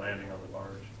booster for landing on the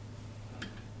barge.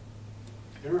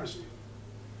 Interesting.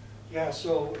 Yeah,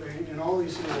 so in all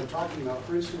these things I'm talking about,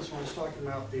 for instance, when I was talking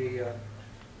about the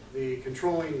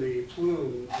controlling the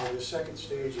plume of the second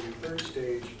stage and the third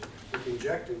stage with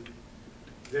injecting,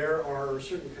 there are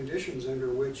certain conditions under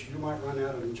which you might run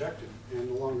out of injectant and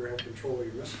no longer have control of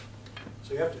your missile.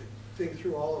 So you have to think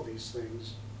through all of these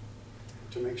things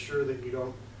to make sure that you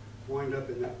don't wind up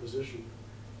in that position.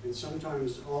 And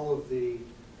sometimes all of the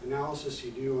analysis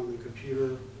you do on the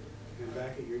computer and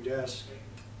back at your desk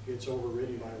gets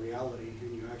overridden by reality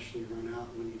and you actually run out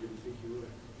when you didn't think you would.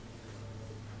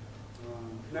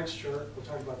 Next chart, we'll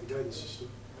talk about the guidance system.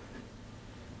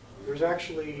 There's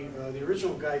actually the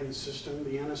original guidance system,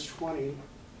 the NS-20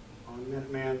 on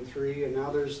Minuteman III, and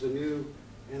now there's the new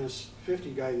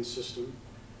NS-50 guidance system.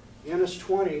 The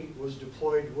NS-20 was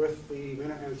deployed with the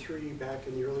Minuteman III back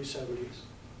in the early 70s.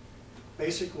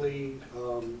 Basically,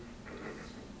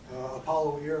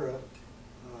 Apollo era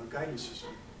guidance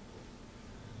system.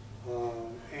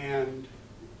 And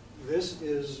this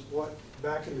is what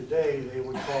back in the day they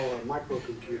would call a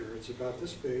microcomputer. It's about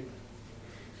this big.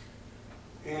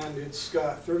 And it's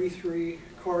got 33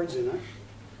 cards in it.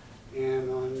 And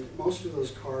on most of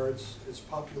those cards, it's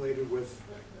populated with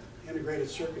integrated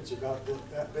circuits about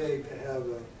that big that have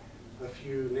a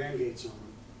few NAND gates on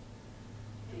them.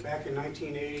 And back in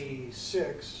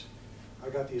 1986, I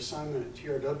got the assignment at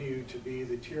TRW to be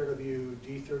the TRW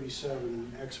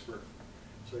D37 expert.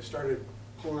 So I started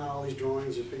pulling out all these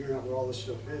drawings and figuring out what all this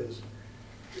stuff is.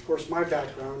 Of course, my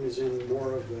background is in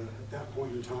more of the, at that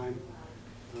point in time,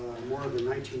 more of the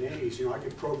 1980s. You know, I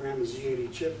could program a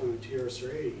Z80 chip on a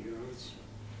TRS-80. You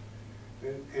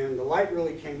know, and the light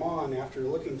really came on after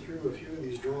looking through a few of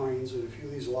these drawings and a few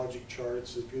of these logic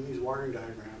charts, and a few of these wiring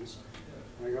diagrams.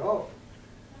 And I go,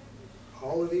 oh,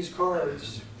 all of these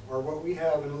cards are what we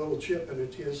have in a little chip in a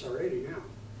TSR-80 now.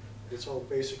 It's all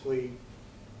basically.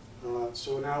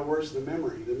 So now where's the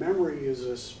memory? The memory is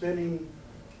a spinning,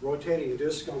 rotating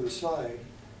disk on the side,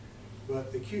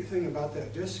 but the cute thing about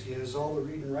that disk is all the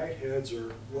read and write heads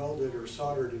are welded or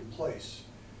soldered in place.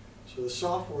 So the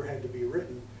software had to be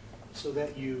written so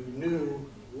that you knew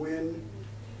when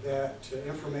that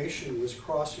information was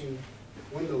crossing,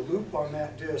 when the loop on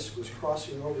that disk was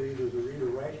crossing over either the read or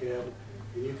write head,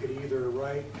 and you could either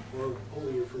write or pull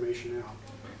the information out.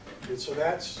 And so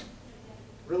that's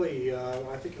really,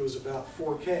 I think it was about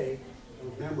 4K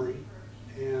of memory,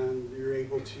 and you're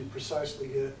able to precisely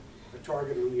hit a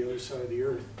target on the other side of the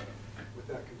earth with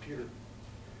that computer.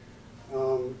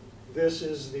 This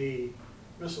is the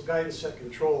missile guidance set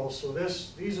control. So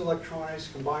these electronics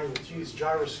combined with these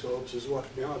gyroscopes is what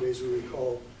nowadays we would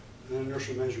call an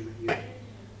inertial measurement unit.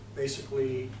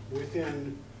 Basically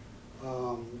within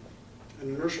an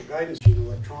inertial guidance unit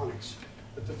electronics.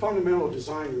 But the fundamental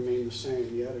design remained the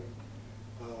same. You had a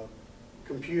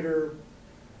computer,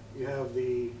 you have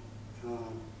the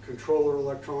controller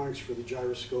electronics for the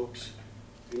gyroscopes,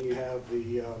 and you have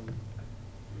the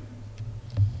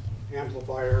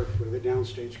amplifier for the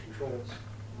downstage controls.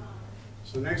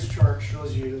 So the next chart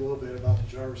shows you a little bit about the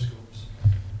gyroscopes.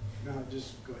 Now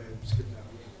just go ahead and skip that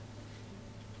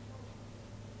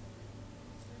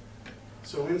one.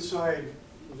 So inside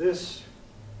this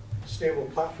stable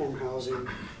platform housing,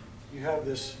 you have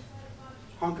this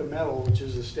hunk of metal, which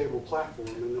is a stable platform,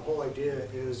 and the whole idea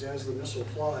is as the missile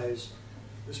flies,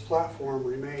 this platform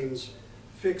remains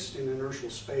fixed in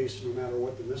inertial space no matter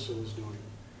what the missile is doing.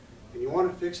 And you want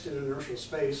it fixed in inertial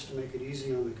space to make it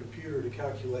easy on the computer to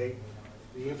calculate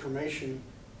the information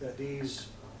that these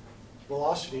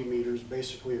velocity meters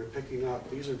basically are picking up.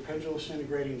 These are pendulous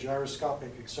integrating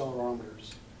gyroscopic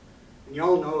accelerometers. And you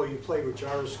all know, you played with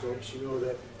gyroscopes, you know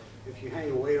that if you hang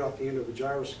a weight off the end of a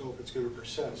gyroscope, it's going to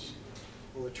precess.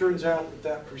 Well, it turns out that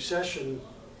that precession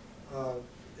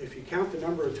if you count the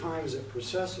number of times it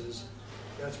processes,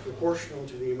 that's proportional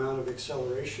to the amount of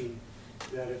acceleration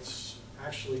that it's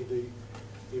actually,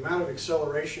 the amount of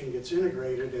acceleration gets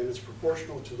integrated, and it's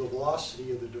proportional to the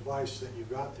velocity of the device that you've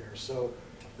got there. So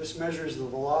this measures the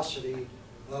velocity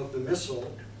of the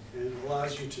missile and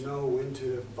allows you to know when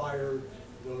to fire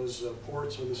those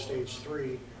ports on the stage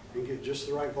 3 and get just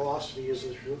the right velocity as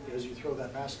you throw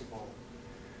that basketball.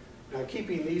 Now,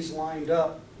 keeping these lined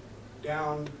up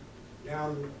down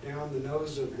the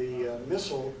nose of the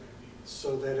missile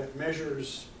so that it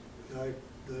measures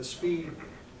the speed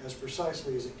as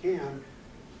precisely as it can,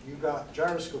 you've got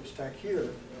gyroscopes back here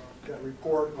that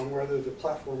report on whether the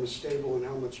platform is stable and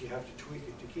how much you have to tweak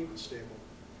it to keep it stable.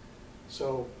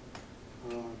 So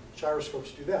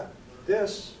gyroscopes do that.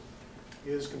 This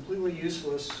is completely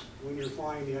useless when you're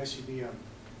flying the ICBM.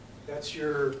 That's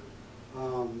your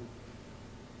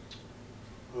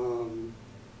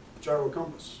gyro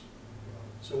compass.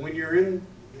 So when you're in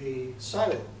the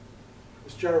silo,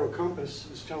 this gyro compass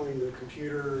is telling the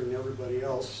computer and everybody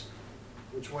else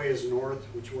which way is north,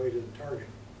 which way to the target.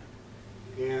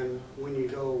 And when you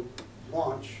go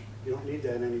launch, you don't need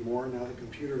that anymore. Now the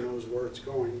computer knows where it's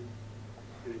going,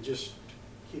 and it just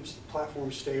keeps the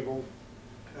platform stable.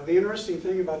 Now the interesting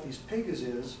thing about these PIGAs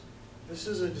is, this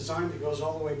is a design that goes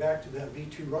all the way back to that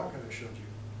V2 rocket I showed you.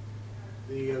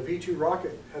 The V2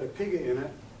 rocket had a PIGA in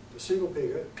it, a single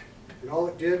PIGA, and all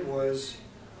it did was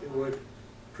it would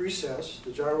precess,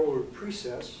 the gyro would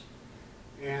precess,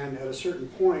 and at a certain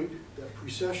point, that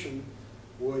precession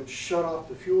would shut off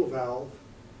the fuel valve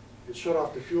and shut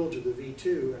off the fuel to the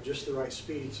V2 at just the right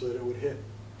speed so that it would hit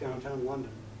downtown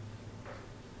London.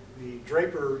 The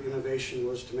Draper innovation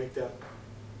was to make that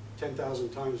 10,000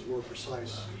 times more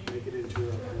precise, make it into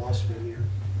a velocity in the air.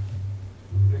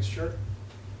 Next chart.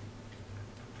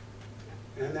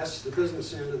 And that's the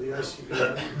business end of the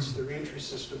ICBM. It's the reentry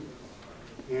system.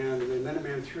 And the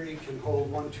Minuteman III can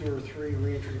hold 1, 2, or 3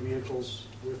 reentry vehicles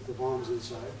with the bombs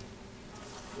inside.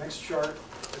 Next chart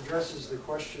addresses the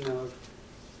question of,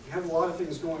 you have a lot of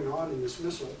things going on in this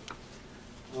missile.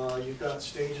 You've got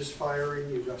stages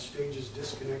firing, you've got stages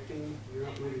disconnecting. You're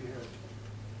not moving ahead.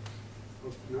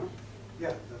 Oh, no?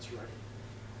 Yeah, that's right.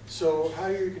 So how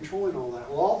are you controlling all that?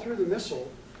 Well, all through the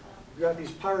missile, you've got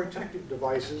these pyrotechnic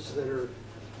devices that are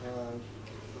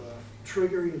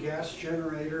triggering gas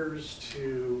generators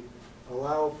to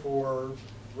allow for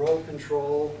roll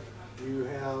control. You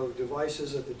have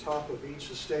devices at the top of each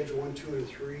of stage 1, 2, and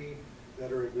 3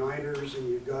 that are igniters, and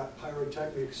you've got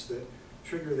pyrotechnics that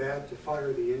trigger that to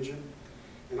fire the engine.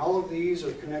 And all of these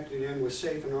are connected in with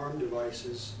safe and arm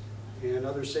devices and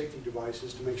other safety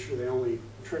devices to make sure they only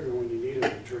trigger when you need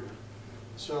them to trigger.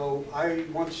 So I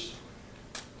once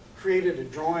created a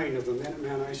drawing of the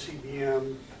Minuteman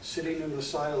ICBM sitting in the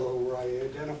silo where I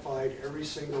identified every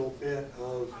single bit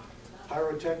of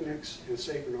pyrotechnics and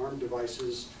safe and arm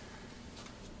devices.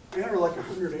 And there were like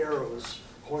 100 arrows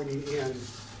pointing in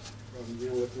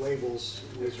from, with labels.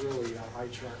 It was really a high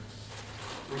chart.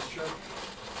 Next chart.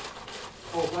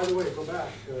 Oh, by the way, go back.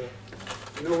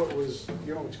 You know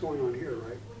what's going on here,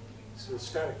 right? It's a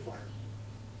static fire.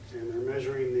 And they're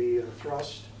measuring the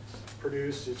thrust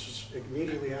produced. It's just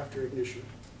immediately after ignition.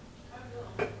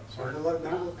 So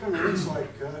now it kind of looks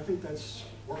like, I think that's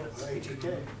ATK,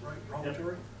 right?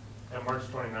 Laboratory? On March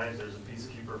 29th, there's a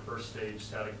Peacekeeper first stage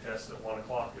static test at 1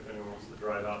 o'clock if anyone wants to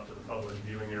drive out to the public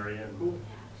viewing area and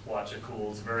watch it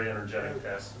cool. It's a very energetic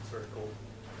test. It's very cool.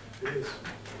 It is.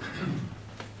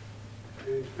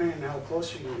 And depending on how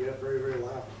close you can get, very, very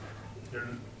loud. You're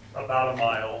about a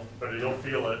mile, but you'll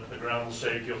feel it. The ground will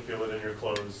shake. You'll feel it in your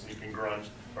clothes. You can grunge.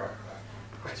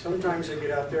 Sometimes they get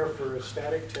out there for a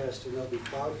static test and there'll be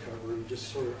cloud cover and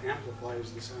just sort of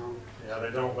amplifies the sound. Yeah,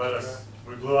 they don't let us.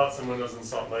 We blew out some windows in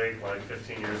Salt Lake like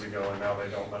 15 years ago, and now they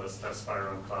don't let us test fire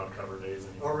on cloud cover days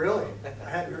anymore. Oh, really? I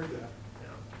hadn't heard that.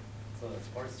 Yeah. So it's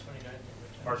March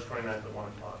 29th? March 29th at 1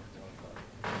 o'clock.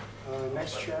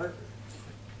 Next chart.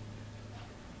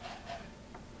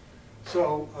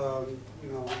 So,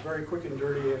 a very quick and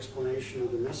dirty explanation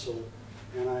of the missile.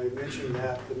 And I mentioned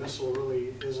that the missile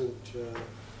really isn't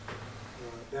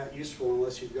that useful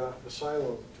unless you've got a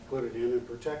silo to put it in and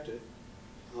protect it.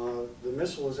 The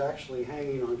missile is actually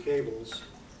hanging on cables.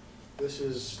 This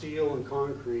is steel and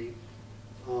concrete.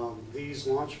 These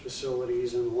launch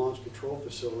facilities and the launch control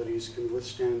facilities can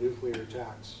withstand nuclear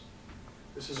attacks.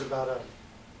 This is about a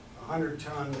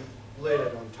 100-ton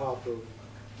lid on top of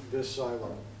this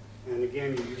silo. And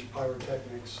again, you use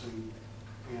pyrotechnics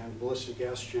and ballistic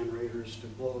gas generators to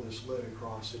blow this lid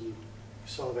across, and you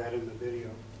saw that in the video.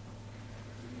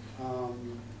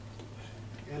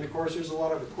 And of course, there's a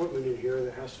lot of equipment in here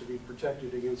that has to be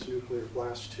protected against nuclear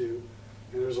blast too.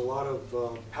 And there's a lot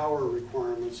of power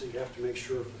requirements that you have to make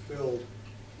sure are fulfilled,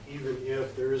 even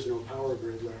if there is no power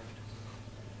grid left.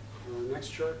 Next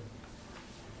chart.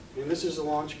 And this is the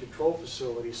launch control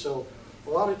facility. So a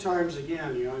lot of times,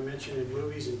 again, I mentioned in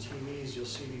movies and TVs, you'll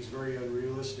see these very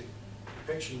unrealistic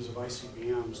depictions of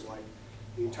ICBMs, like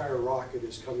the entire rocket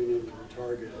is coming into the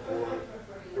target. Or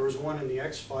there was one in the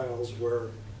X-Files where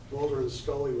Mulder and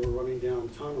Scully were running down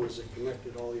tunnels that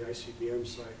connected all the ICBM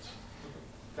sites.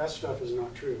 That stuff is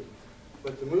not true.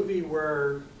 But the movie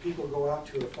where people go out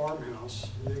to a farmhouse,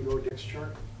 and then go next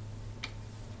chart.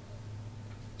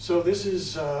 So this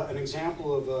is an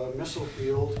example of a missile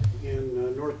field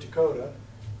in North Dakota.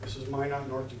 This is Minot,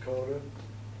 North Dakota.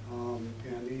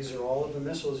 And these are all of the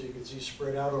missiles you can see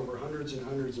spread out over hundreds and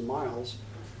hundreds of miles,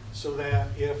 so that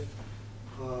if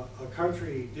a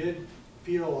country did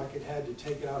feel like it had to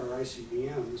take out our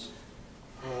ICBMs,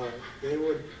 they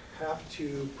would have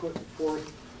to put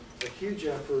forth a huge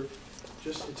effort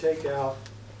just to take out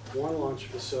one launch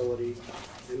facility,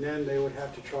 and then they would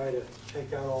have to try to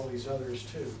take out all these others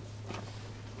too.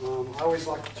 I always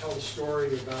like to tell the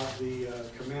story about the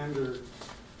commander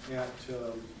at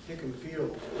Hickam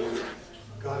Field who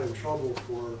got in trouble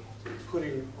for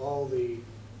putting all the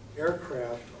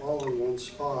aircraft all in one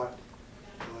spot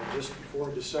just before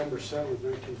December 7th,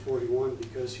 1941,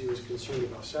 because he was concerned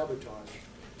about sabotage.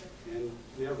 And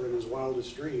never in his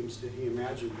wildest dreams did he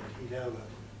imagine that he'd have a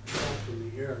truck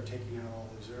in the air taking out all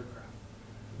those aircraft.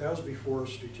 That was before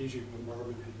strategic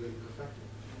bombardment had been perfected.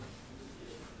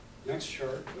 Next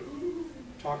chart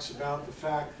talks about the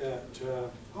fact that,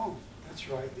 oh, that's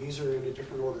right, these are in a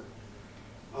different order.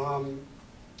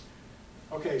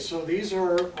 Okay, so these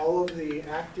are all of the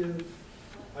active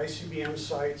ICBM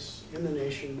sites in the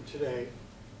nation today: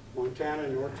 Montana,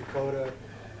 North Dakota,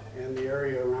 and the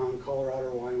area around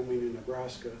Colorado, Wyoming, and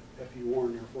Nebraska, F.E.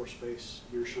 Warren Air Force Base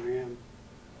near Cheyenne.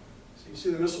 So you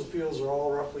see the missile fields are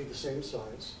all roughly the same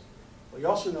size. Well, you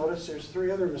also notice there's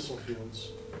 3 other missile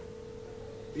fields.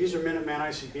 These are Minuteman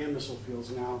ICBM missile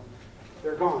fields now.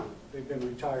 They're gone. They've been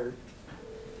retired.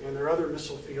 And there are other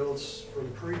missile fields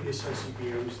from previous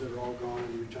ICBMs that are all gone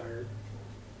and retired.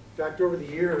 In fact, over the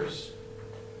years,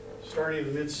 starting in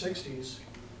the mid-60s,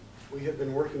 we have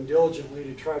been working diligently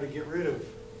to try to get rid of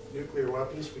nuclear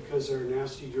weapons because they're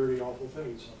nasty, dirty, awful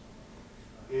things.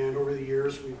 And over the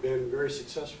years, we've been very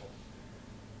successful.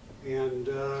 And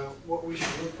what we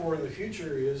should look for in the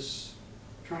future is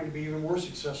trying to be even more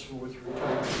successful with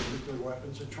retirement of nuclear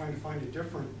weapons, and trying to find a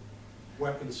different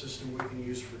weapon system we can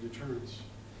use for deterrence.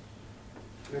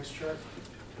 Next chart.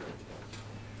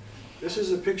 This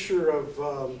is a picture of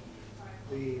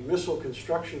the missile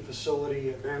construction facility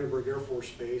at Vandenberg Air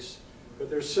Force Base, but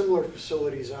there's similar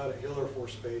facilities out at Hill Air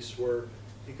Force Base where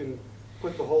you can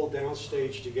put the whole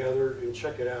downstage together and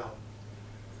check it out.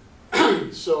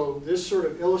 So this sort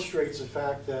of illustrates the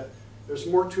fact that there's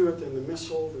more to it than the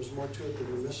missile, there's more to it than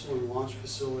the missile and launch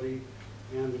facility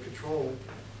and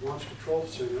the launch control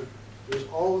center. There's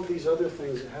all of these other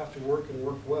things that have to work and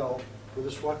work well for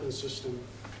this weapon system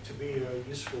to be a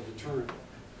useful deterrent.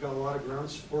 We've got a lot of ground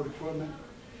support equipment.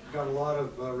 We've got a lot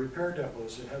of repair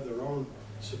depots that have their own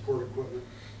support equipment.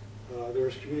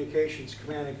 There's communications,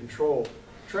 command and control.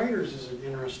 Trainers is an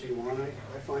interesting one.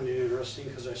 I find it interesting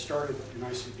because I started in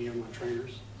ICBM on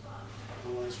trainers.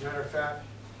 As a matter of fact,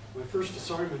 my first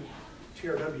assignment,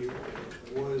 TRW,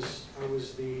 was I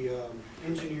was the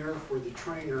engineer for the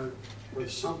trainer for the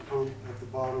sump pump at the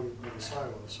bottom of the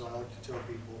silo. So I like to tell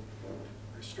people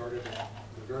I started at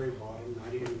the very bottom,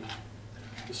 not even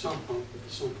the sump pump, but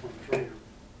the sump pump trainer.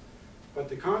 But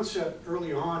the concept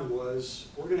early on was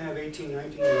we're going to have 18,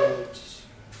 19-year-olds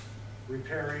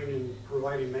repairing and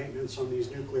providing maintenance on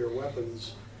these nuclear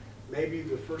weapons. Maybe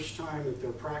the first time that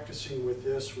they're practicing with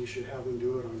this, we should have them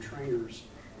do it on trainers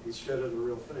instead of the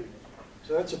real thing.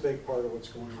 So that's a big part of what's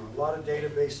going on. A lot of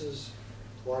databases,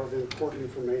 a lot of important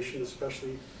information,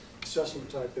 especially assessment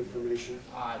type information,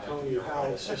 telling you how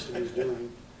the system is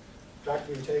doing.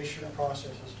 Documentation,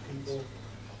 processes, people.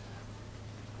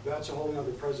 That's a whole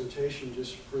other presentation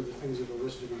just for the things that are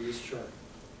listed on this chart.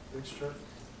 Next chart.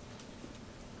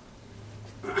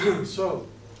 So,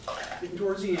 getting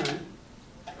towards the end,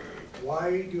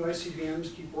 why do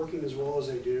ICBMs keep working as well as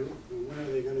they do? And when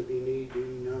are they going to be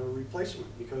needing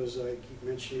replacement? Because I keep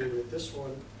mentioning that this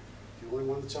one, the only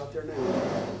one that's out there now,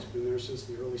 it's been there since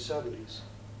the early 70s.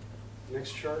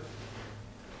 Next chart.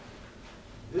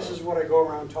 This is what I go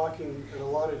around talking at a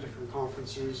lot of different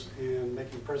conferences and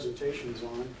making presentations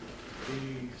on,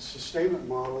 the sustainment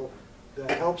model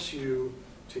that helps you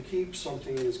to keep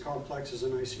something as complex as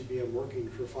an ICBM working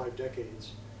for 5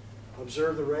 decades.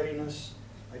 Observe the readiness,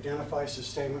 identify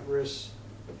sustainment risks,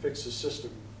 fix the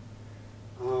system.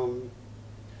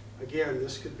 Again,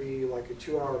 this could be like a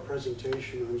 2-hour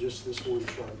presentation on just this one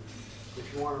chart.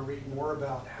 If you want to read more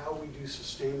about how we do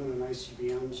sustainment in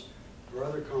ICBMs or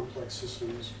other complex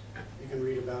systems, you can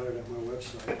read about it at my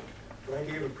website. But I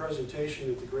gave a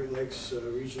presentation at the Great Lakes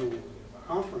Regional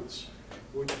Conference,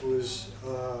 which was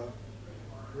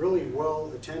really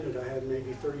well attended. I had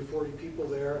maybe 30, 40 people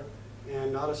there,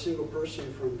 and not a single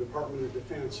person from Department of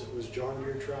Defense. It was John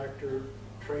Deere tractor,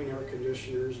 Trane air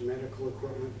conditioners, medical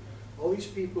equipment. All these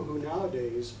people who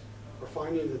nowadays are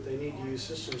finding that they need to use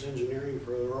systems engineering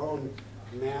for their own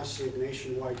massive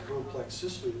nationwide complex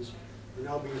systems are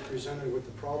now being presented with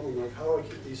the problem of how do I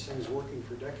keep these things working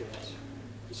for decades.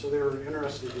 And so they were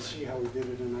interested to see how we did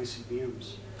it in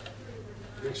ICBMs.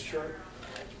 Next chart.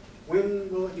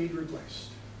 When will it need replaced?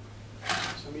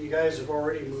 Some of you guys have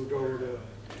already moved over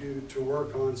to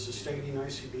work on sustaining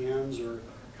ICBMs or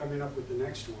coming up with the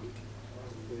next one.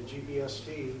 The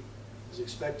GBSD is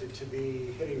expected to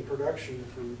be hitting production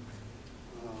from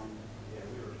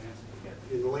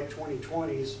in the late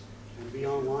 2020s and be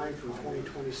online from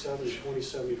 2027 to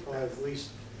 2075 at least.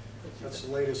 That's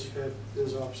the latest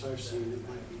biz ops I've seen. It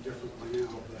might be different by now,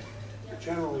 but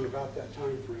generally about that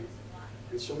time frame.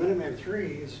 And so Minuteman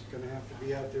III is going to have to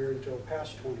be out there until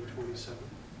past 2027.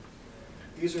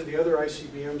 These are the other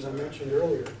ICBMs I mentioned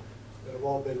earlier that have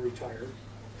all been retired.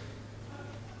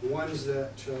 The ones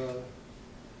that,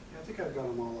 I think I've got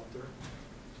them all up there.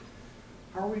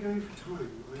 How are we doing for time?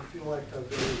 I feel like I've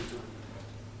been over time.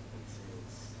 It's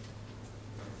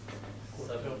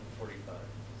 7:45,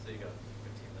 so you got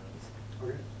 15 minutes.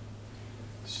 Okay.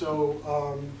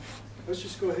 So let's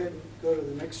just go ahead and go to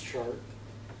the next chart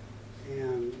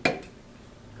and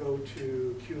go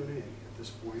to Q&A at this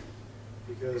point,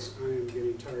 because I am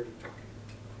getting tired of talking.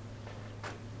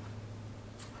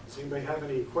 Does anybody have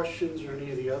any questions or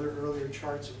any of the other earlier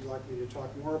charts that you'd like me to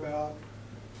talk more about,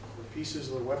 or pieces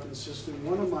of the weapon system?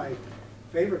 One of my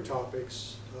favorite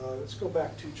topics, let's go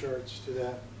back 2 charts to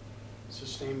that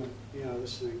sustainment,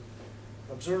 this thing.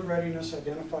 Observe readiness,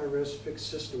 identify risk, fix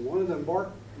system. One of the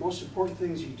most important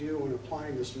things you do when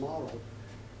applying this model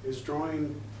is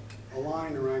drawing a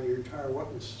line around your entire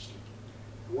weapon system.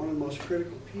 And one of the most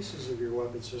critical pieces of your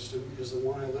weapon system is the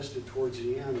one I listed towards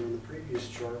the end on the previous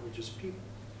chart, which is people.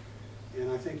 And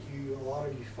I think a lot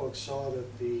of you folks saw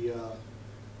that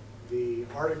the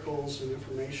articles and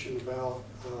information about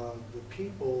the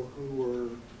people who were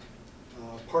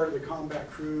part of the combat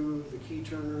crew, the key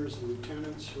turners, the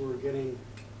lieutenants who were getting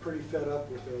pretty fed up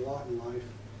with their lot in life,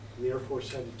 and the Air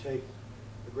Force had to take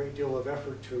a great deal of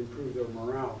effort to improve their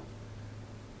morale.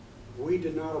 We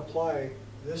did not apply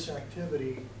this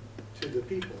activity to the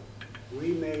people. We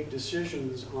made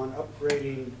decisions on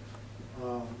upgrading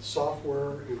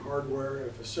software and hardware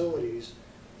at facilities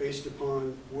based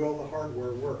upon will the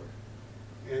hardware work.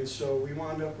 And so we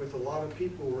wound up with a lot of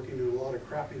people working in a lot of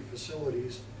crappy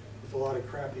facilities with a lot of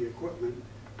crappy equipment,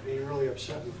 being really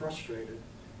upset and frustrated.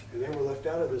 And they were left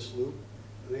out of this loop,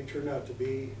 and they turned out to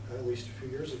be, at least a few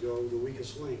years ago, the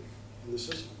weakest link in the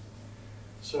system.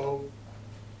 So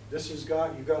this has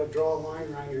you've got to draw a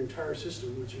line around your entire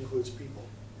system, which includes people,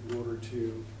 in order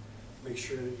to make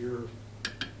sure that you're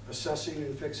assessing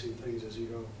and fixing things as you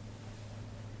go.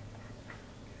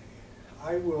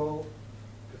 I will,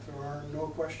 if there are no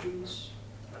questions.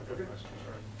 I have a question,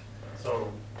 sorry.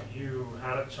 So you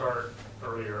had a chart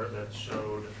earlier that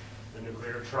showed the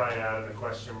nuclear triad and a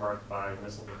question mark by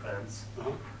missile defense.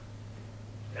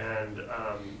 And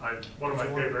one of my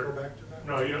favorite. Go back to that?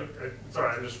 No, it's all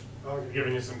right. I'm just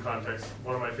giving you some context.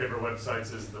 One of my favorite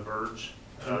websites is The Verge.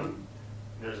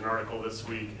 There's an article this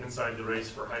week, Inside the Race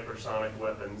for Hypersonic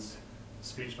Weapons.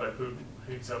 Speech by Putin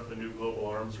heats up the new global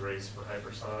arms race for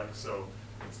hypersonics. So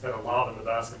instead of lobbing the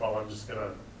basketball, I'm just going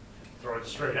to throw it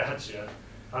straight at you.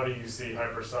 How do you see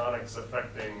hypersonics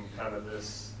affecting kind of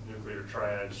this nuclear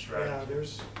triad strategy?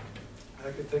 Yeah,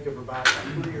 I could think of about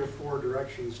 3 or 4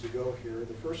 directions to go here.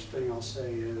 The first thing I'll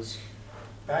say is,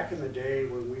 back in the day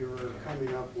when we were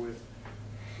coming up with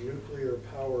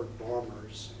nuclear-powered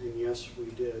bombers, and yes, we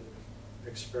did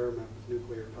experiment with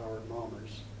nuclear-powered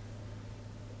bombers,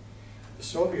 the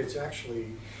Soviets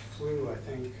actually flew, I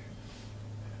think,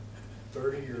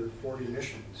 30 or 40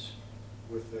 missions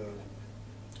with a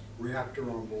reactor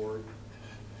on board.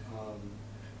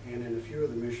 And in a few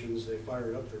of the missions, they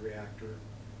fired up the reactor.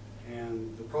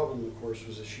 And the problem, of course,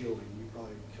 was the shielding. You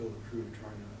probably killed a crew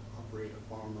trying to operate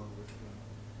a bomber with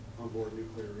an onboard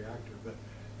nuclear reactor. But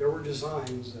there were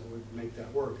designs that would make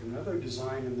that work. Another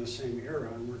design in the same era,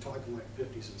 and we're talking like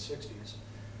 50s and 60s,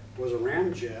 was a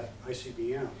ramjet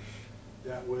ICBM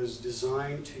that was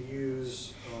designed to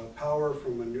use power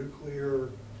from a nuclear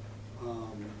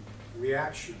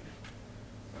reaction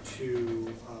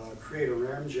to create a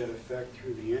ramjet effect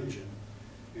through the engine.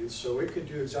 And so it could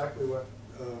do exactly what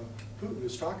Putin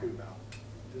is talking about.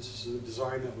 This is a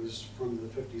design that was from the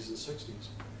 50s and 60s.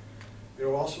 It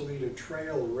will also lead a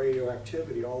trail of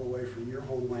radioactivity all the way from your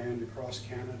homeland across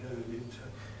Canada and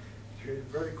into,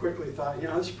 very quickly thought, you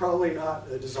know, it's probably not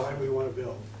a design we want to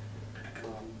build.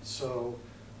 So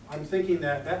I'm thinking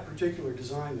that that particular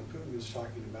design that Putin is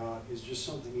talking about is just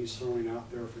something he's throwing out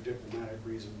there for diplomatic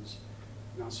reasons,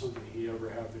 not something he'd ever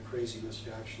have the craziness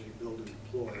to actually build and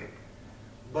deploy.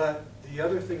 But the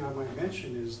other thing I might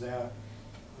mention is that,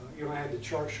 you know, I had the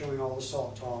chart showing all the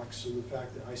SALT talks and the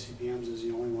fact that ICBMs is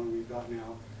the only one we've got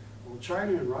now. Well,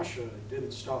 China and Russia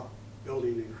didn't stop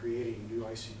building and creating new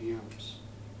ICBMs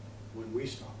when we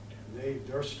stopped. And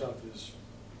their stuff is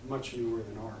much newer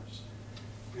than ours.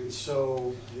 And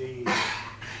so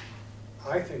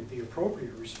I think the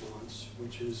appropriate response,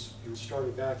 which is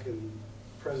started back in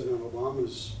President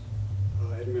Obama's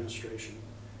administration,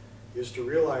 is to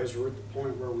realize we're at the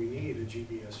point where we need a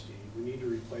GBSD. We need to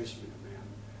replace Minuteman.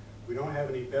 We don't have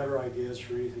any better ideas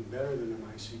for anything better than an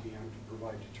ICBM to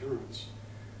provide deterrence.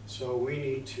 So we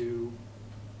need to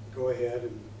go ahead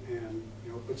and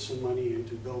you know, put some money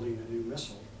into building a new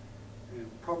missile, and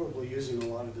probably using a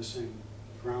lot of the same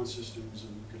ground systems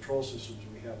and control systems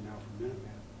we have now for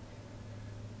Minuteman.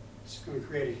 It's going to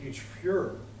create a huge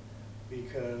furor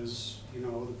because, you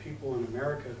know, the people in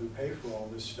America who pay for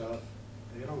all this stuff,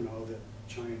 they don't know that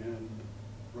China and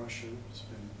Russia has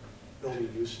been building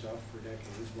new stuff for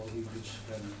decades while we've just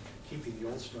been keeping the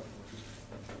old stuff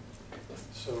working.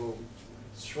 So,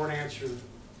 short answer,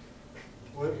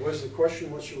 what was the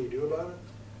question? What should we do about it?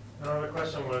 No, the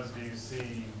question was, do you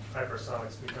see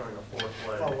hypersonics becoming a fourth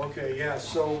leg? Oh, okay, yeah.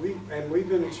 So we've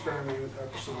been experimenting with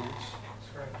hypersonics.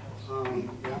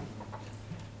 Yeah.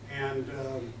 And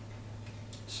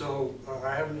so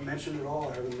I haven't mentioned at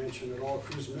all. I haven't mentioned at all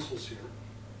cruise missiles here.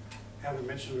 Haven't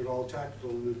mentioned at all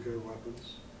tactical nuclear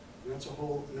weapons. And that's a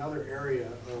whole another area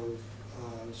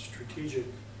of strategic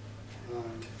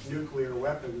nuclear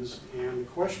weapons. And the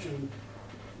question,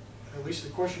 at least the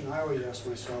question I always ask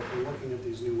myself when looking at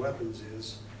these new weapons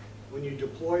is, when you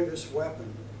deploy this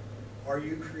weapon, are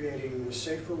you creating a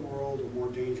safer world or more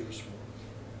dangerous world?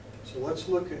 So let's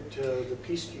look at the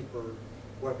Peacekeeper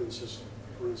weapon system,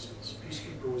 for instance.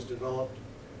 Peacekeeper was developed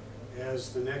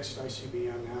as the next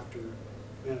ICBM after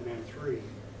Minuteman III,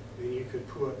 and you could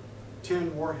put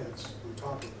 10 warheads on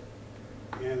top of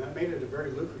it. And that made it a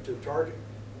very lucrative target,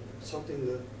 something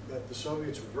that the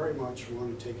Soviets would very much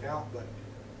want to take out, but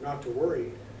not to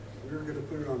worry. We were going to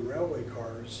put it on railway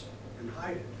cars and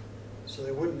hide it, so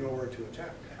they wouldn't know where to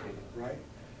attack, right?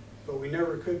 But we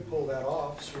never could pull that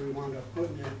off, so we wound up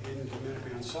putting it into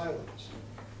Minuteman silos.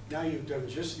 Now you've done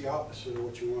just the opposite of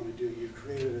what you want to do. You've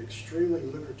created an extremely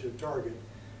lucrative target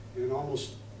and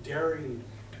almost daring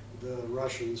the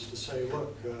Russians to say,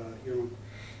 look, you know,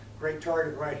 great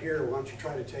target right here, why don't you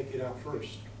try to take it out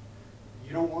first?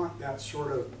 You don't want that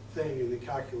sort of thing in the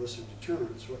calculus of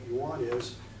deterrence. What you want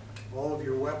is all of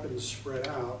your weapons spread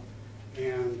out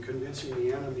and convincing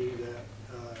the enemy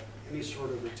that any sort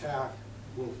of attack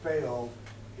will fail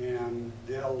and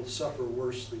they'll suffer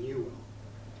worse than you will.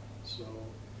 So,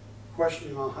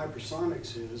 questioning on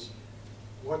hypersonics is,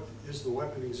 what is the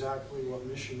weapon exactly, what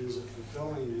mission is it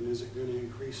fulfilling, and is it going to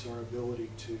increase our ability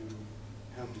to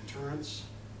have deterrence,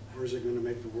 or is it going to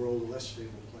make the world a less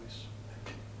stable place?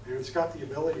 And it's got the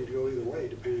ability to go either way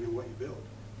depending on what you build.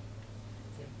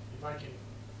 If I can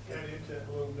add into that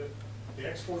a little bit, the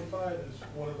X-45 is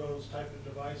one of those type of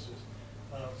devices.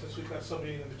 Since we've got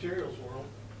somebody in the materials world,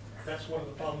 that's one of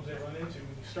the problems they run into.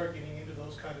 When you start getting into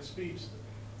those kind of speeds,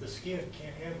 the skin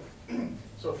can't handle it.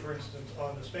 So for instance,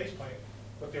 on the space plane,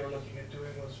 what they were looking at doing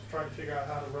was trying to figure out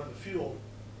how to run the fuel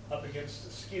up against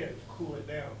the skin to cool it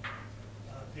down.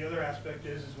 The other aspect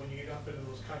is when you get up into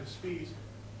those kind of speeds,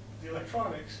 the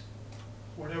electronics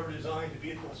were never designed to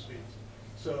be at those speeds.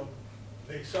 So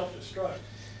they self-destruct.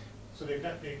 So they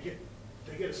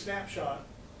get a snapshot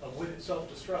of when it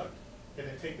self-destruct, and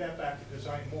then take that back and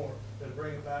design more, then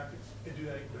bring it back and do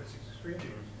that. It's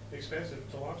extremely expensive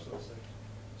to launch those things.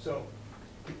 So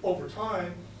over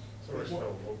time, So we're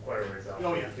still quite a ways out.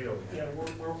 Oh yeah, field. yeah,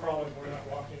 we're crawling, we're not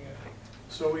walking it.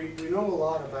 So we know a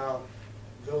lot about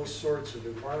those sorts of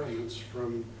environments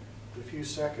from the few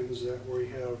seconds that we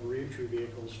have reentry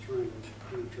vehicles trying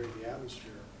to penetrate the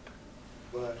atmosphere.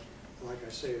 But like I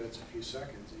say, that's a few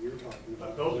seconds, and you're talking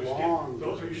about Those long.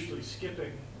 are usually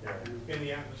skipping Yeah. in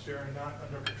the atmosphere and not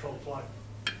under controlled flight.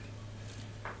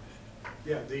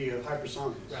 Yeah, the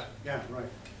hypersonics. Right. Yeah, right.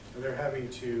 And they're having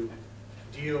to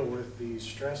deal with these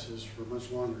stresses for much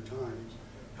longer times.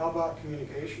 How about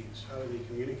communications? How do they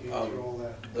communicate through all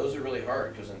that? Those are really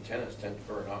hard because antennas tend to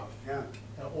burn off. Yeah,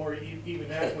 Or even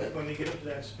that, when they get up to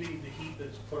that speed, the heat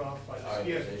that's put off by the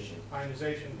skin,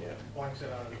 ionization Yeah. blanks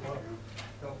it out as well.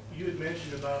 Now, you had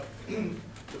mentioned about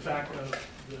the fact of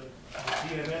the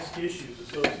DMS issues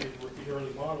associated with the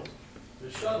early models. The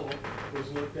shuttle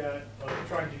was looked at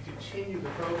trying to continue the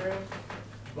program,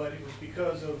 but it was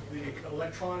because of the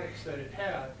electronics that it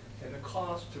had and the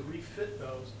cost to refit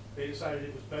those, they decided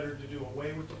it was better to do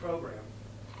away with the program.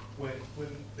 When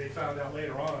they found out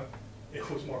later on, it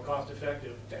was more cost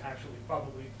effective to actually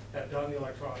probably have done the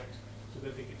electronics so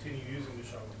that they continue using the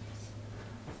shuttle.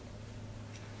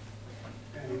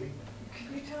 Amy?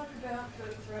 Can you talk about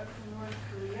the threat from North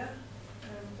Korea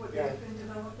and what Yeah. they've been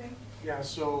developing? Yeah,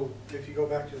 so if you go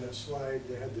back to that slide,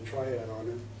 they had the triad on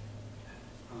it.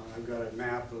 I've got a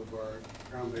map of our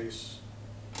ground base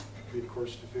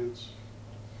mid-course defense.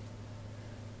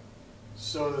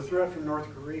 So the threat from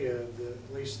North Korea,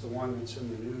 at least the one that's in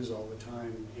the news all the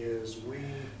time, is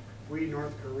we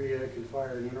North Korea can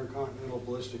fire an intercontinental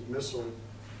ballistic missile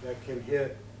that can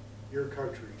hit your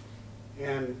country.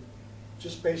 And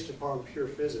just based upon pure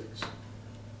physics,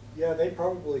 yeah, they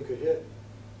probably could hit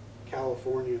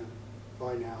California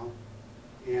by now.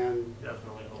 And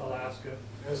Definitely. Alaska.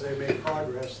 as they make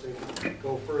progress, they can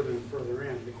go further and further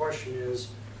in. The question is,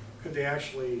 could they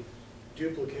actually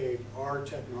duplicate our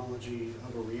technology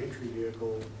of a reentry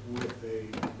vehicle with a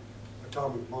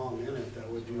atomic bomb in it that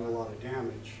would do a lot of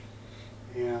damage?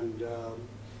 And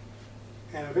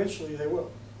eventually they will.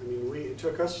 I mean, it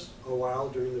took us a while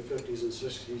during the 50s and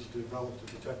 60s to develop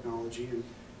the technology, and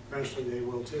eventually they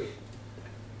will too.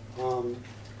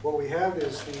 What we have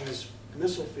is these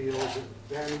missile fields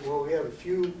well, we have a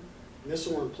few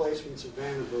missile emplacements at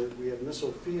Vandenberg. We have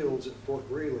missile fields at Fort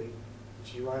Greely,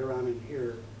 which is right around in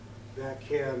here, that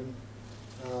can,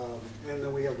 and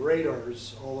then we have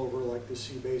radars all over, like the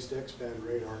sea-based X-band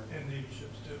radar. And Navy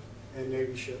ships too. And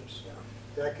Navy ships,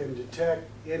 that can detect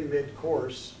in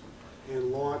mid-course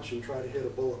and launch and try to hit a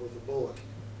bullet with a bullet.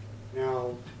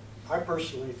 Now, I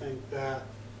personally think that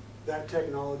that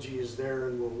technology is there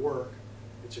and will work.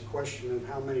 It's a question of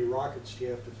how many rockets do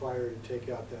you have to fire to take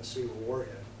out that single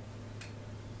warhead.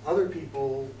 Other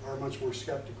people are much more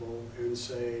skeptical and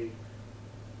say,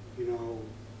 you know,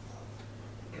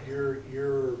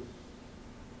 your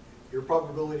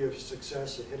probability of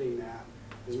success at hitting that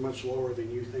is much lower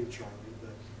than you think, Charlie.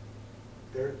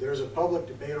 But there's a public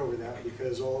debate over that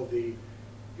because all of the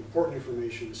important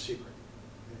information is secret.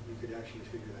 You could actually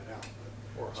figure that out.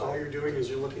 But, so all you're doing is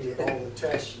you're looking at all the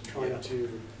tests and trying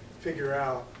to figure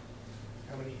out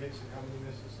How many hits and how many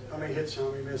misses? how many hits, how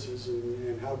many misses,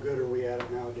 and how good are we at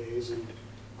it nowadays. And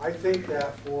I think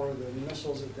that for the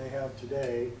missiles that they have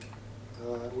today,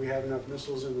 we have enough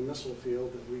missiles in the missile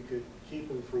field that we could keep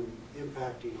them from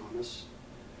impacting on us.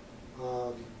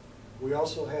 We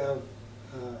also have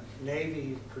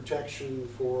Navy protection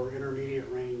for intermediate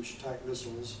range type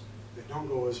missiles that don't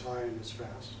go as high and as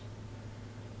fast.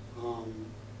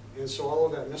 And so all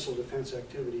of that missile defense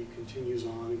activity continues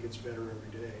on and gets better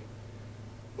every day.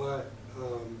 But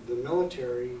the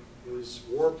military is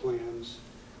war plans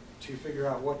to figure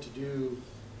out what to do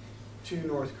to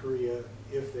North Korea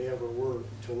if they ever were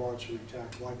to launch an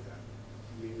attack like that.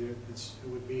 I mean, it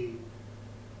would be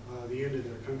the end of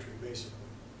their country, basically,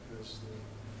 because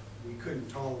we couldn't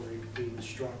tolerate being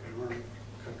struck in our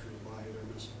country by their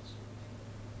missiles.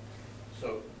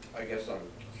 So I guess I'm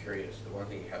curious, the one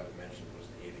thing you haven't mentioned was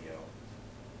the AVL.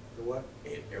 The what?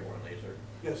 Airborne laser.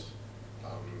 Yes.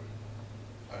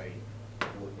 I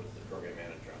worked with the program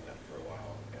manager on that for a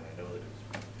while, and I know that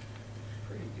it's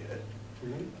pretty good.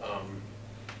 Mm-hmm.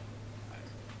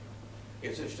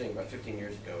 It's interesting, about 15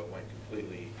 years ago, it went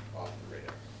completely off the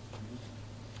radar,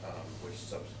 which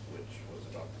was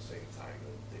about the same time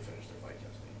that they finished their flight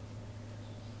testing.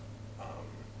 I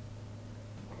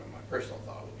mean, my personal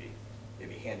thought would be,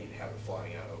 it'd be handy to have it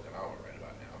flying out of Okinawa right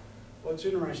about now. Well, it's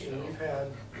interesting. We've had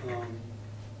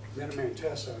Minuteman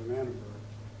tests out of Vandenberg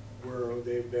where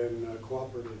they've been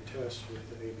cooperative tests with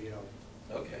the ABL.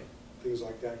 Okay. Things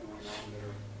like that going on that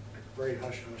are very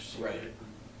hush-hush. Right,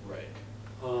 right.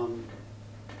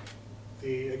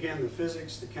 Again, the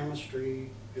physics, the chemistry,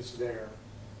 it's there.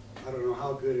 I don't know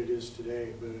how good it is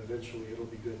today, but eventually it'll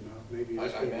be good enough. Maybe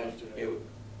it's I good enough imagine today.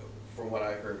 from what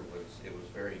I heard, it was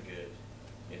very good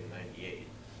in '98.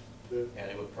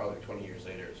 And it would probably, 20 years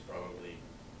later, it's probably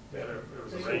Yeah, there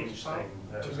was a range thing.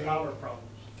 That Just was- power problems.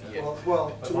 Yeah.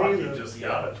 Well, But to me, Lockheed just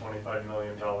got a $25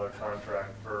 million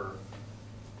contract for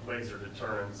laser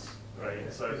deterrence,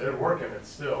 right? So they're working it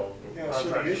still. yeah, so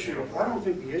the Contract's issue, uniform. I don't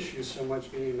think the issue is so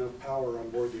much getting enough power on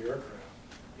board the aircraft.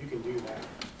 You can do that.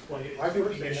 Well, I think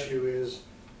first the they had- issue is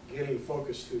getting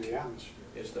focus through the atmosphere.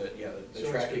 It's the, yeah, So the it's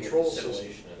tracking and control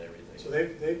simulation system. and everything. So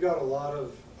they've got a lot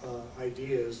of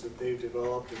ideas that they've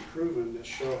developed and proven that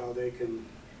show how they can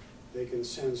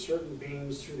send certain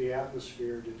beams through the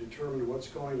atmosphere to determine what's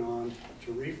going on,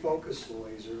 to refocus the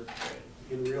laser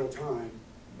in real time.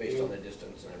 Based on the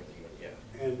distance and everything, but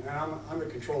yeah. And I'm a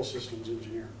control systems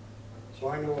engineer, so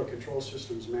I know what control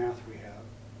systems math we have.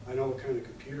 I know what kind of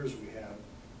computers we have.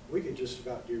 We could just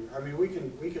about do, I mean, we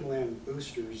can land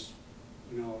boosters,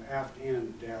 you know, aft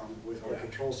and down with our Yeah.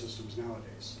 control systems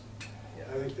nowadays. Yeah.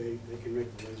 I think they can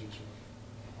make the lasers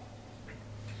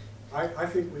work. I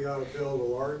think we ought to build a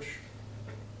large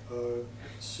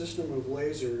system of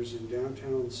lasers in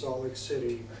downtown Salt Lake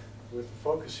City with a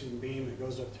focusing beam that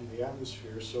goes up through the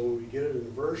atmosphere, so when we get it in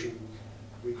inversion,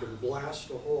 we can blast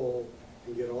a hole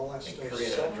and get all that And stuff. create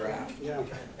a sucked. draft. Yeah.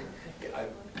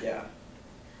 Yeah.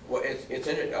 Well, it's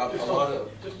in a Just lot don't,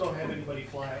 of just don't have anybody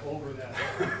fly over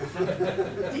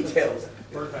that details.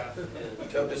 bird bath.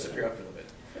 They'll disappear after a little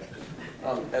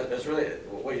bit. It's really,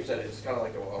 what you said, it's kind of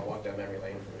like a walk down memory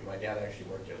lane for me. My dad actually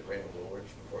worked at Raymond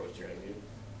Woolworths before it was TRW,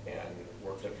 and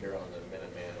worked up here on the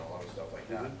Minuteman and a lot of stuff like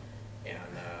that. And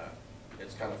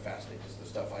it's kind of fascinating, just the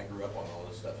stuff I grew up on, all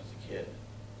this stuff as a kid,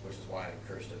 which is why I'm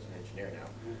cursed as an engineer now.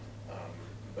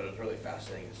 But it's really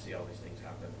fascinating to see all these things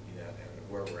happen, you know, and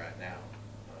where we're at now.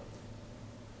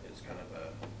 It's kind of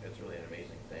it's really an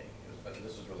amazing thing.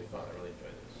 This was really fun. I really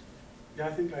enjoyed this. Yeah,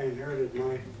 I think I inherited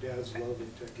my dad's love of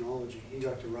technology. He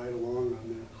got to ride along on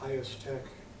the highest tech,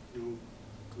 you know,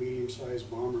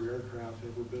 medium-sized bomber aircraft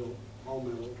ever built, all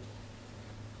metal.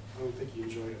 I don't think he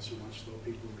enjoyed it so much, though.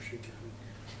 People were shooting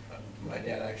at it. My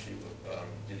dad actually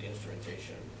did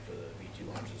instrumentation for the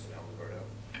V2 launches in Alamogordo,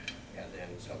 and then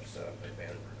helped set up at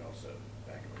Vandenberg also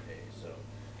back in the day. So,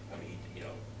 I mean, you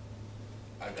know,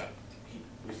 he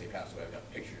recently passed away. I've got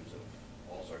pictures of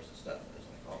all sorts of stuff, and it's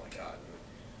like, oh my God.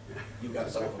 And you've got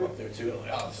some of them up there too, and I'm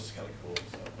like, oh, this is kind of cool.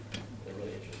 So, they're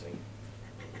really interesting.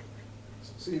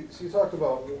 So you talked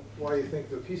about why you think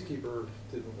the Peacekeeper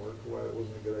didn't work, why it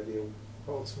wasn't a good idea.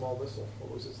 How about small missile?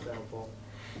 What was its downfall?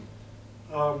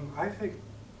 I think,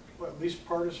 well, at least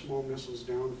part of small missiles'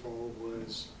 downfall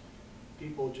was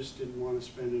people just didn't want to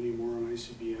spend any more on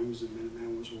ICBMs, and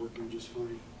Minuteman was working just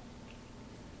fine.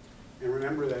 And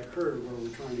remember that curve where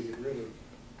we're trying to get rid of,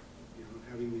 you know,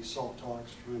 having these SALT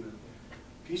talks, trying to,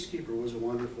 Peacekeeper was a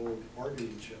wonderful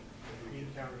bargaining chip. The bean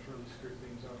counters really screwed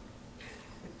things up.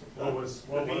 What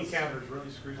The bean was, counters really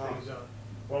screwed things up.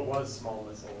 what was small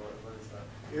missile? What is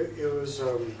that? It was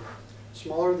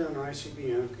smaller than an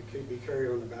ICBM, could be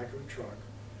carried on the back of a truck.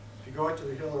 If you go out to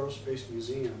the Hill Aerospace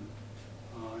Museum,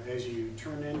 as you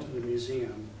turn into the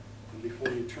museum, and before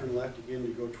you turn left again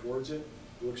to go towards it,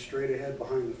 look straight ahead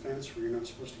behind the fence where you're not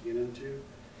supposed to get into.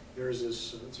 There's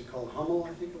this, what's it called, Hummel,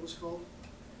 I think it was called,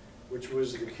 which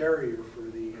was the carrier for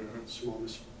the small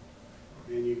missile.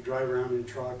 And you drive around in a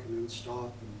truck and then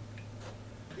stop.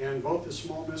 And both the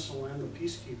small missile and the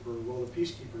Peacekeeper, well, the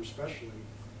Peacekeeper especially,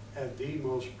 had the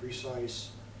most precise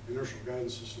inertial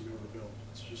guidance system ever built.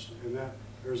 It's just, and that,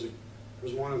 there's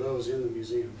one of those in the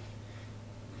museum.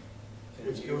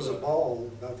 It was a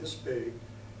ball about this big.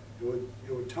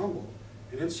 It would tumble,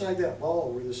 and inside that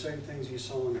ball were the same things you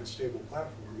saw on that stable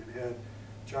platform. It had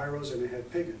gyros and it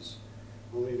had pigas,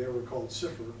 only they were called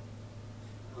cipher,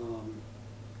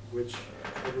 which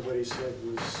everybody said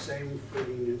was same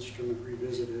frigging instrument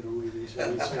revisited, only they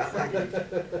said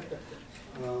frigging.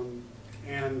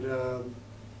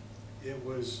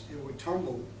 It would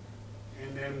tumble,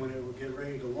 and then when it would get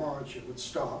ready to launch, it would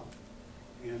stop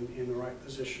and in the right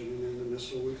position, and then the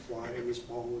missile would fly and this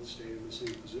ball would stay in the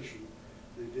same position.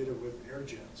 They did it with air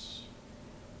jets.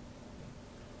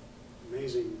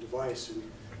 Amazing device. And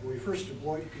when we first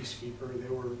deployed Peacekeeper,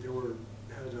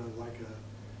 had like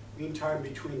a mean time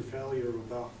between failure of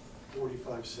about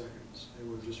 45 seconds. They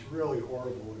were just really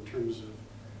horrible in terms of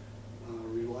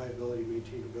reliability,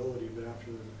 maintainability, but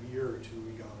after a year or two,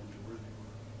 we got them to where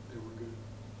they were good.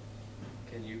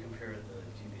 Can you compare the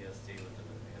GBSD with the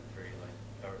Minuteman III? Like,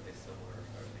 how are they similar?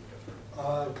 How are they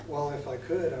different? Well, if I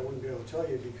could, I wouldn't be able to tell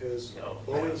you because No.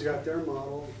 Boeing's got their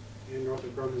model and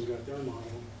Northrop Grumman's got their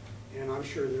model, and I'm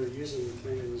sure they're using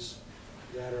things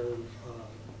that are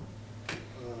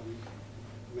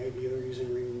maybe they're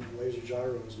using laser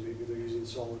gyros, maybe they're using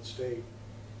solid state.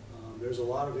 There's a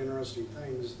lot of interesting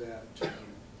things that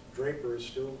Draper is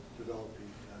still developing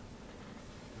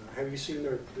have you seen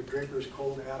the Draper's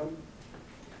cold atom?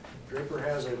 Draper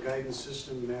has a guidance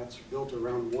system that's built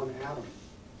around one atom.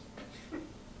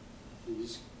 You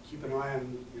just keep an eye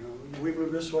on, you know, we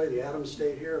move this way, the atom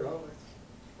stayed here, oh,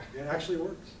 it actually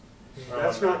works.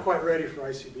 That's not quite ready for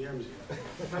ICBMs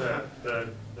yet.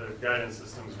 The guidance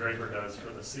systems Draper does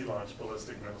for the sea launch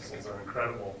ballistic missiles are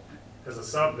incredible, because a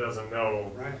sub doesn't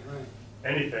know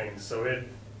anything, so it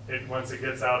once it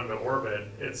gets out into orbit,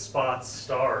 it spots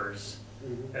stars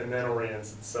and then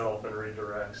orients itself and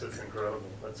redirects. It's incredible.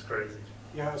 That's crazy.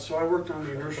 Yeah, so I worked on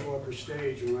the inertial upper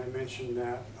stage when I mentioned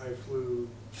that I flew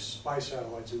spy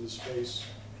satellites into space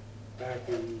back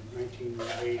in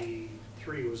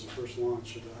 1983 was the first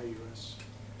launch of the IUS.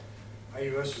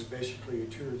 IUS is basically a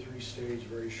 2 or 3 stage,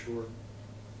 very short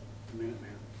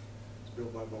Minuteman. It's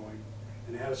built by Boeing.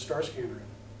 And it had a star scanner in it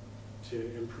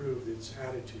to improve its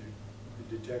attitude,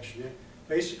 the detection.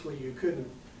 Basically, you couldn't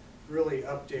really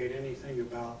update anything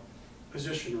about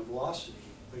position or velocity,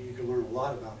 but you could learn a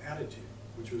lot about attitude,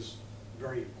 which was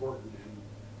very important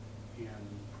in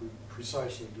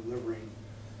precisely delivering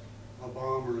a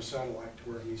bomb or a satellite to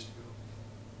where it needs to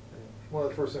go. One of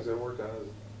the first things I worked on as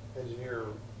an engineer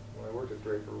when I worked at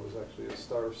Draper was actually a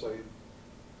star site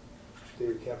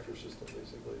data capture system,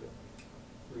 basically,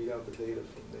 to read out the data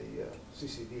from the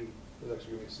CCD. It was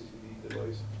actually a CCD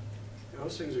device.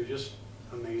 Those things are just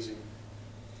amazing.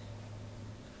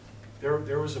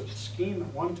 There was a scheme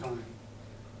at one time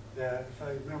that, if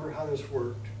I remember how this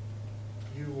worked,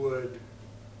 you would,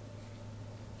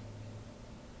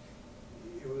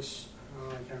 it was,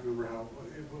 I can't remember how,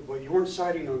 but you weren't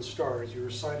sighting on stars, you were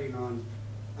sighting on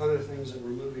other things that were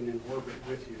moving in orbit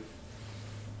with you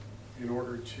in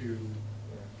order to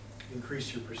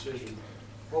increase your precision.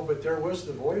 Oh, but there was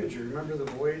the Voyager. Remember the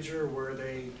Voyager where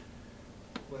they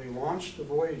launched the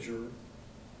Voyager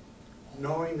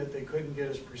knowing that they couldn't get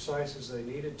as precise as they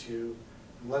needed to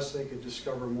unless they could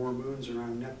discover more moons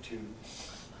around Neptune.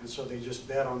 And so they just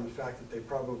bet on the fact that they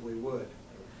probably would.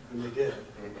 And they did.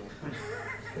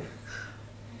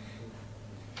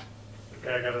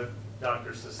 Okay, I got a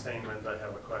Dr. Sustainment. I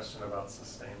have a question about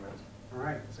sustainment. All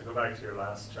right. So go back to your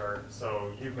last chart.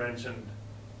 So you mentioned,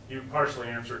 you partially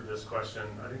answered this question,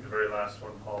 I think the very last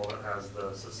one, Paul, that has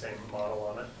the sustainment model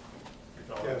on it.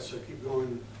 Yeah, so keep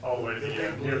going. All the way to the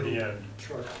end, near the end.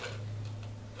 Chart.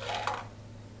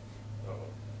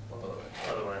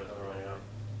 Other way, yeah.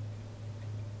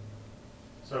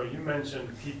 So you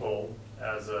mentioned people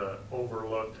as a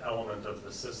overlooked element of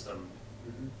the system.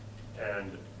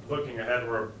 And looking ahead,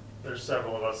 there's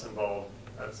several of us involved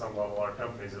at some level, our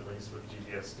companies at least, with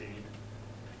GBSD.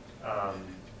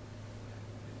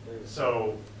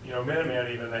 So, you know,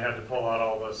 Minuteman even, they had to pull out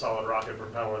all the solid rocket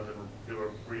propellant and do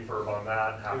a refurb on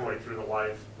that halfway through the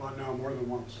life. Well, no, more than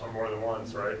once. Or more than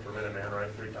once, right, for Minuteman,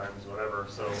 right, 3 times, whatever.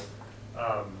 So,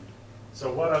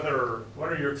 so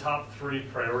what are your top 3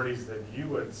 priorities that you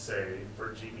would say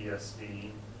for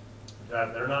GBSD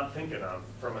that they're not thinking of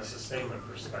from a sustainment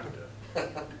perspective?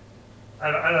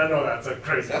 I know that's a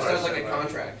crazy question. That sounds like a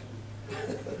contract.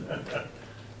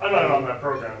 I'm not on that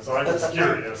program, so I'm just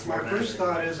curious. My first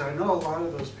thought is I know a lot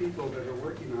of those people that are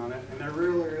working on it, and they're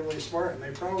really, really smart, and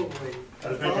they probably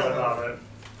are thinking about it.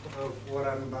 Of what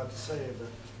I'm about to say.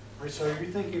 But so are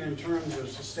you thinking in terms of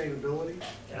sustainability?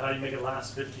 And how you make it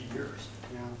last 50 years?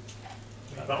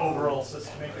 Yeah. The overall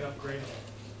system. Make it upgradable.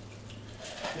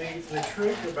 The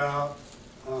trick about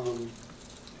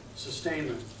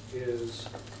sustainment is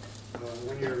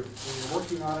when you're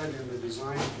working on it in the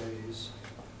design phase,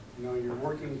 you know, you're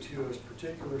working to a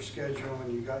particular schedule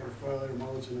and you got your failure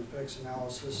modes and effects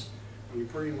analysis, and you're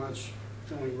pretty much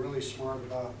feeling really smart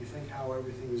about, you think how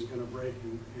everything is going to break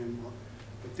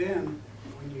but then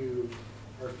when you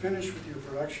are finished with your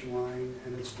production line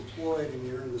and it's deployed and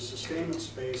you're in the sustainment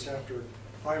space after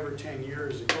 5 or 10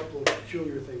 years, a couple of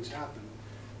peculiar things happen.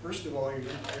 First of all,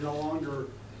 you're no longer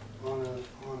on a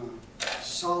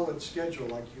solid schedule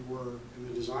like you were in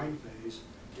the design phase.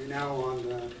 You're now on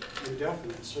the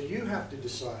indefinite. So you have to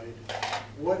decide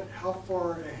how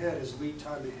far ahead is lead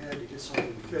time ahead to get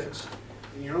something fixed.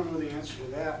 And you don't know the answer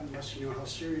to that unless you know how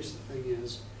serious the thing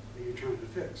is that you're trying to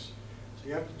fix. So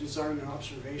you have to design an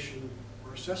observation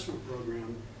or assessment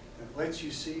program that lets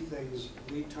you see things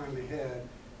lead time ahead,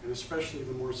 and especially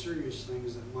the more serious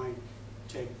things that might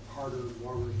take harder,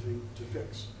 longer thing to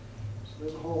fix. So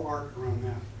there's a whole art around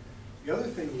that. The other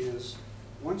thing is,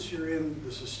 once you're in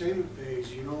the sustainment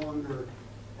phase, you no longer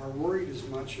are worried as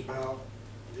much about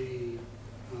the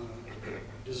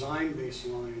design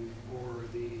baseline or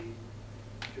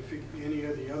any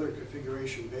of the other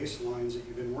configuration baselines that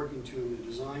you've been working to in the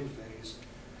design phase.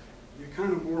 you're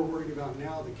kind of more worried about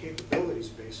now the capabilities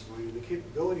baseline. And the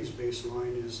capabilities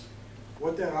baseline is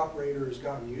what that operator has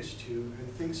gotten used to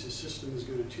and thinks his system is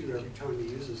going to do every time he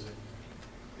uses it.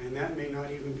 And that may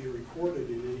not even be recorded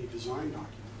in any design document.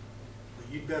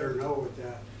 But you'd better know what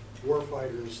that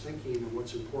warfighter is thinking and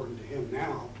what's important to him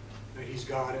now that he's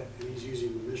got it and he's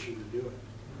using the mission to do it.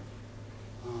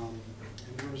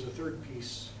 And there was a third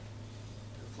piece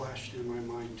that flashed in my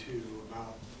mind too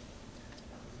about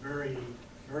a very,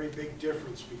 very big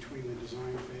difference between the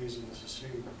design phase and the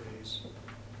sustainment phase.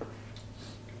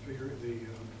 Configure the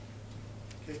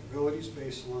capabilities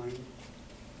baseline,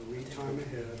 the lead time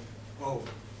ahead. Oh,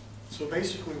 so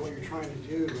basically what you're trying to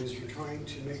do is you're trying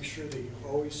to make sure that you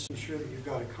always ensure that you've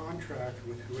got a contract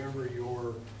with whoever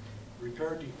your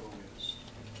repair depot is.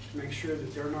 Make sure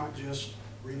that they're not just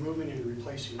removing and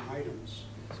replacing items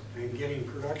and getting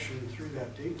production through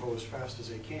that depot as fast as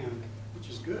they can, which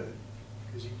is good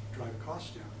because you drive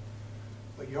costs down.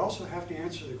 But you also have to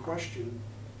answer the question,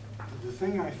 the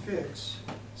thing I fix,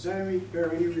 does that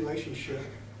bear any relationship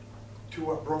to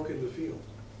what broke in the field?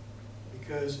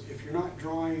 Because if you're not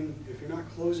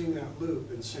closing that loop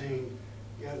and saying,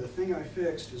 yeah, the thing I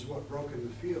fixed is what broke in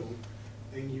the field,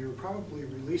 then you're probably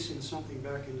releasing something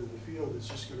back into the field that's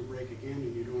just going to break again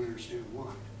and you don't understand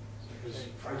why. Because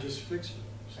I just fixed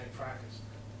it. Saying fracas.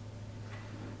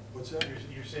 What's that?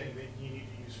 You're saying that you need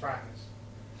to use fracas.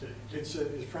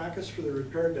 It's fracas for the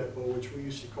repair depot, which we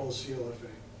used to call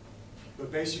CLFA. But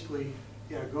basically,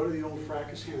 yeah, go to the old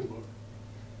fracas handbook,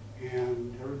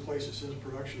 and every place that says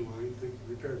production line, think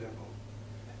repair depot.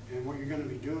 And what you're going to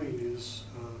be doing is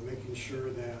making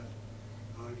sure that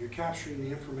you're capturing the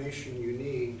information you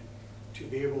need to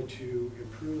be able to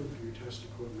improve your test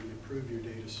equipment, improve your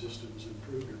data systems,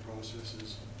 improve your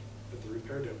processes at the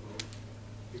repair depot,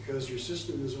 because your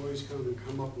system is always going to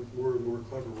come up with more and more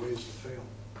clever ways to fail.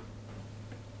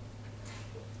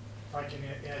 If I can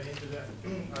add into that,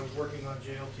 I was working on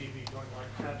JLTV, Joint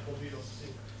Light Tactical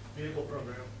Vehicle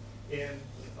Program, and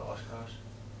Oshkosh?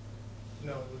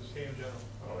 no, it was AM General.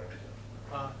 Oh,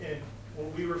 yeah. And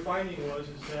what we were finding is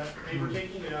that they were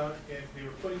taking it out and they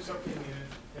were putting something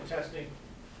in and testing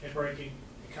and breaking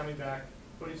and coming back,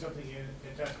 putting something in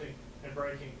and testing and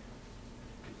breaking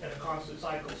at a constant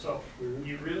cycle. So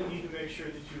you really need to make sure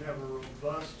that you have a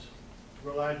robust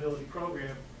reliability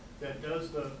program that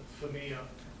does the FMEA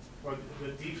or the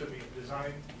DFMEA,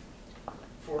 design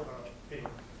for the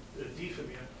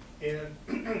DFMEA.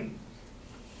 And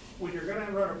when you're going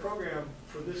to run a program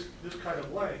for this kind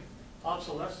of length,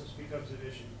 obsolescence becomes an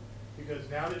issue, because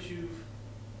now that you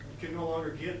can no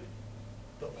longer get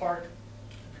the part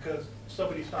because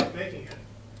somebody stopped making it,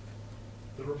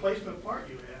 the replacement part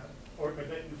you have or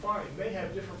that you find may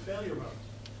have different failure modes,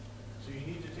 so you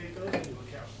need to take those into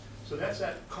account. So that's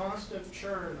that constant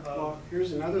churn of. Well,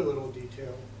 here's another little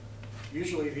detail.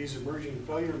 Usually these emerging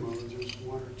failure modes, there's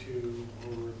one or two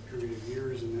over a period of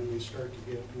years, and then they start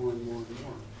to get more and more and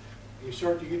more. You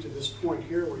start to get to this point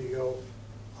here where you go,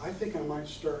 I think I might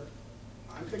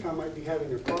be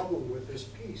having a problem with this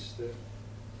piece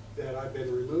that I've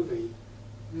been removing.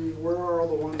 Where are all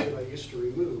the ones that I used to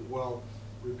remove? Well,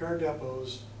 repair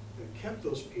depots that kept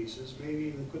those pieces, maybe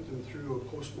even put them through a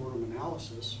post-mortem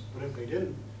analysis, but if they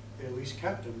didn't, they at least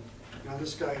kept them. Now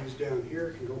this guy who's down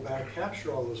here can go back,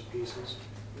 capture all those pieces,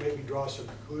 maybe draw some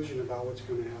conclusion about what's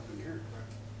going to happen here.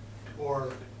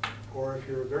 Or if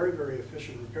you're a very, very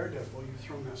efficient repair depot, you've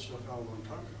thrown that stuff out a long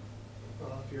time ago.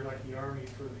 If you're like the Army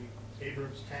for the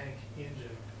Abrams tank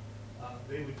engine,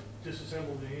 they would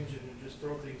disassemble the engine and just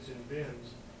throw things in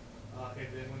bins. And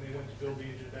then when they went to build the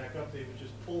engine back up, they would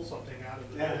just pull something out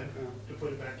of the bin to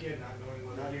put it back in, not knowing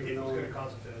whether it was going to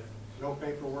cause a failure. No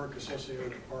paperwork associated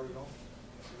with the part at all?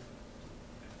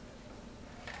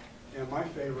 Yeah, my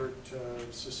favorite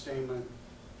sustainment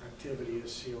activity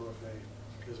is CLFA,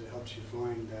 because it helps you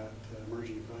find that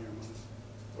emerging failure mode.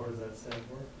 What does that stand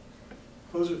for?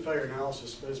 Closed failure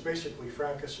analysis, but it's basically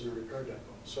fracas in a repair depot.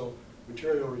 So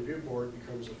material review board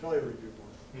becomes a failure review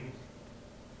board.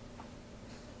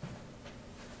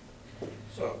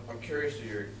 So I'm curious to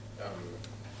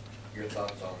your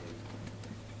thoughts on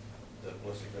the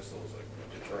ballistic missiles like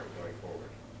deterrent going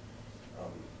forward.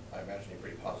 I imagine you're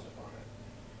pretty positive on it.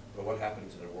 But what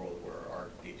happens in a world where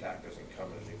our attack doesn't come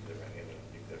in a nuclear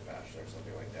fashion or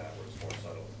something like that, where it's more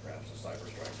subtle, perhaps a cyber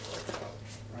strike that works out,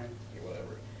 Right.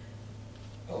 Whatever.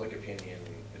 Public opinion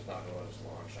is not going to let us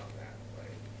launch on that,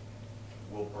 right?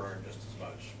 We'll burn just as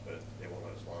much, but they won't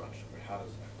let us launch. I mean, how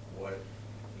does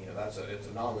that, it's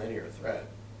a non-linear threat,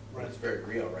 but it's very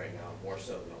real right now, more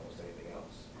so than almost anything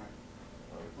else. Right.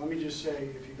 Let me just say,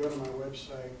 if you go to my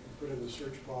website, put in the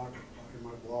search box in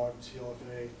my blog,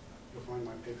 CLFA, You'll find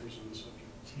my papers on the subject.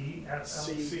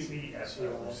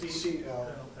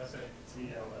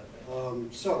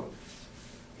 So,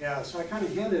 yeah, so I kind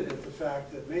of hinted at the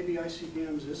fact that maybe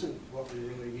ICBMs isn't what we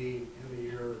really need in the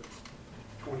year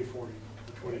 2040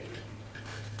 or 2050.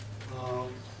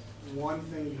 One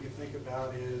thing you can think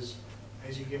about is,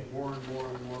 as you get more and more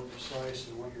and more precise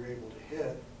in what you're able to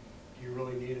hit, do you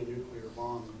really need a nuclear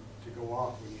bomb to go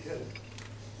off when you hit it?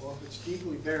 Well, if it's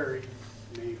deeply buried,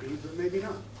 maybe, but maybe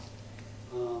not.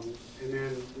 And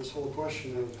then this whole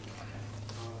question of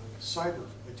cyber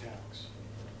attacks.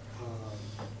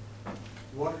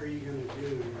 What are you going to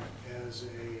do as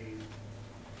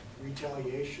a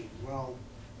retaliation? Well,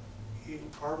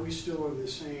 are we still in the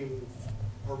same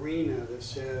arena that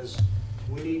says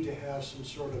we need to have some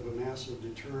sort of a massive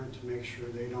deterrent to make sure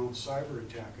they don't cyber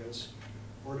attack us?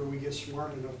 Or do we get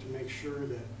smart enough to make sure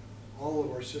that all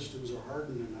of our systems are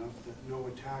hardened enough that no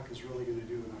attack is really going to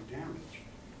do enough damage?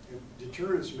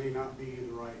 Deterrence may not be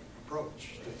the right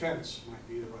approach. Defense might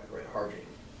be the right approach. Hardening.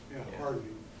 Yeah,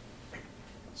 hardening.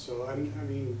 So, I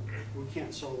mean, we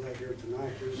can't solve that here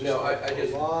tonight. There's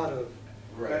just a lot of,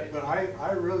 right. But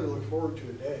I really look forward to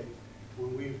a day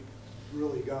when we've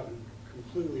really gotten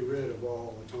completely rid of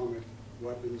all atomic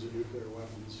weapons and nuclear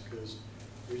weapons, because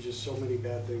there's just so many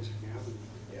bad things that can happen.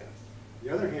 Yeah. On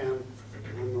the other hand,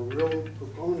 I'm a real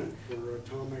proponent for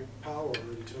atomic power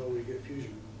until we get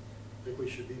fusion. I think we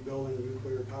should be building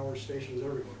nuclear power stations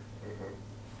everywhere.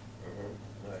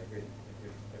 I agree.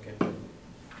 Okay.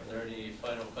 Are there any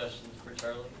final questions for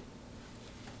Charlie?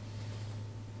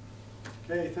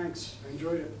 Okay, thanks. I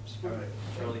enjoyed it. All right,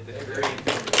 Charlie, thank you.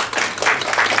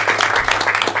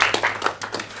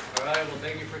 All right, well,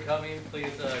 thank you for coming.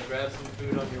 Please grab some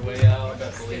food on your way out. I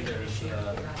believe there's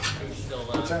food still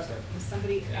left.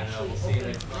 Somebody And actually we'll see you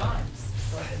opened next month. drawings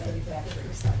for manufacturing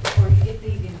or something, or if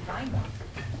they even find one.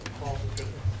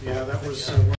 Yeah, that was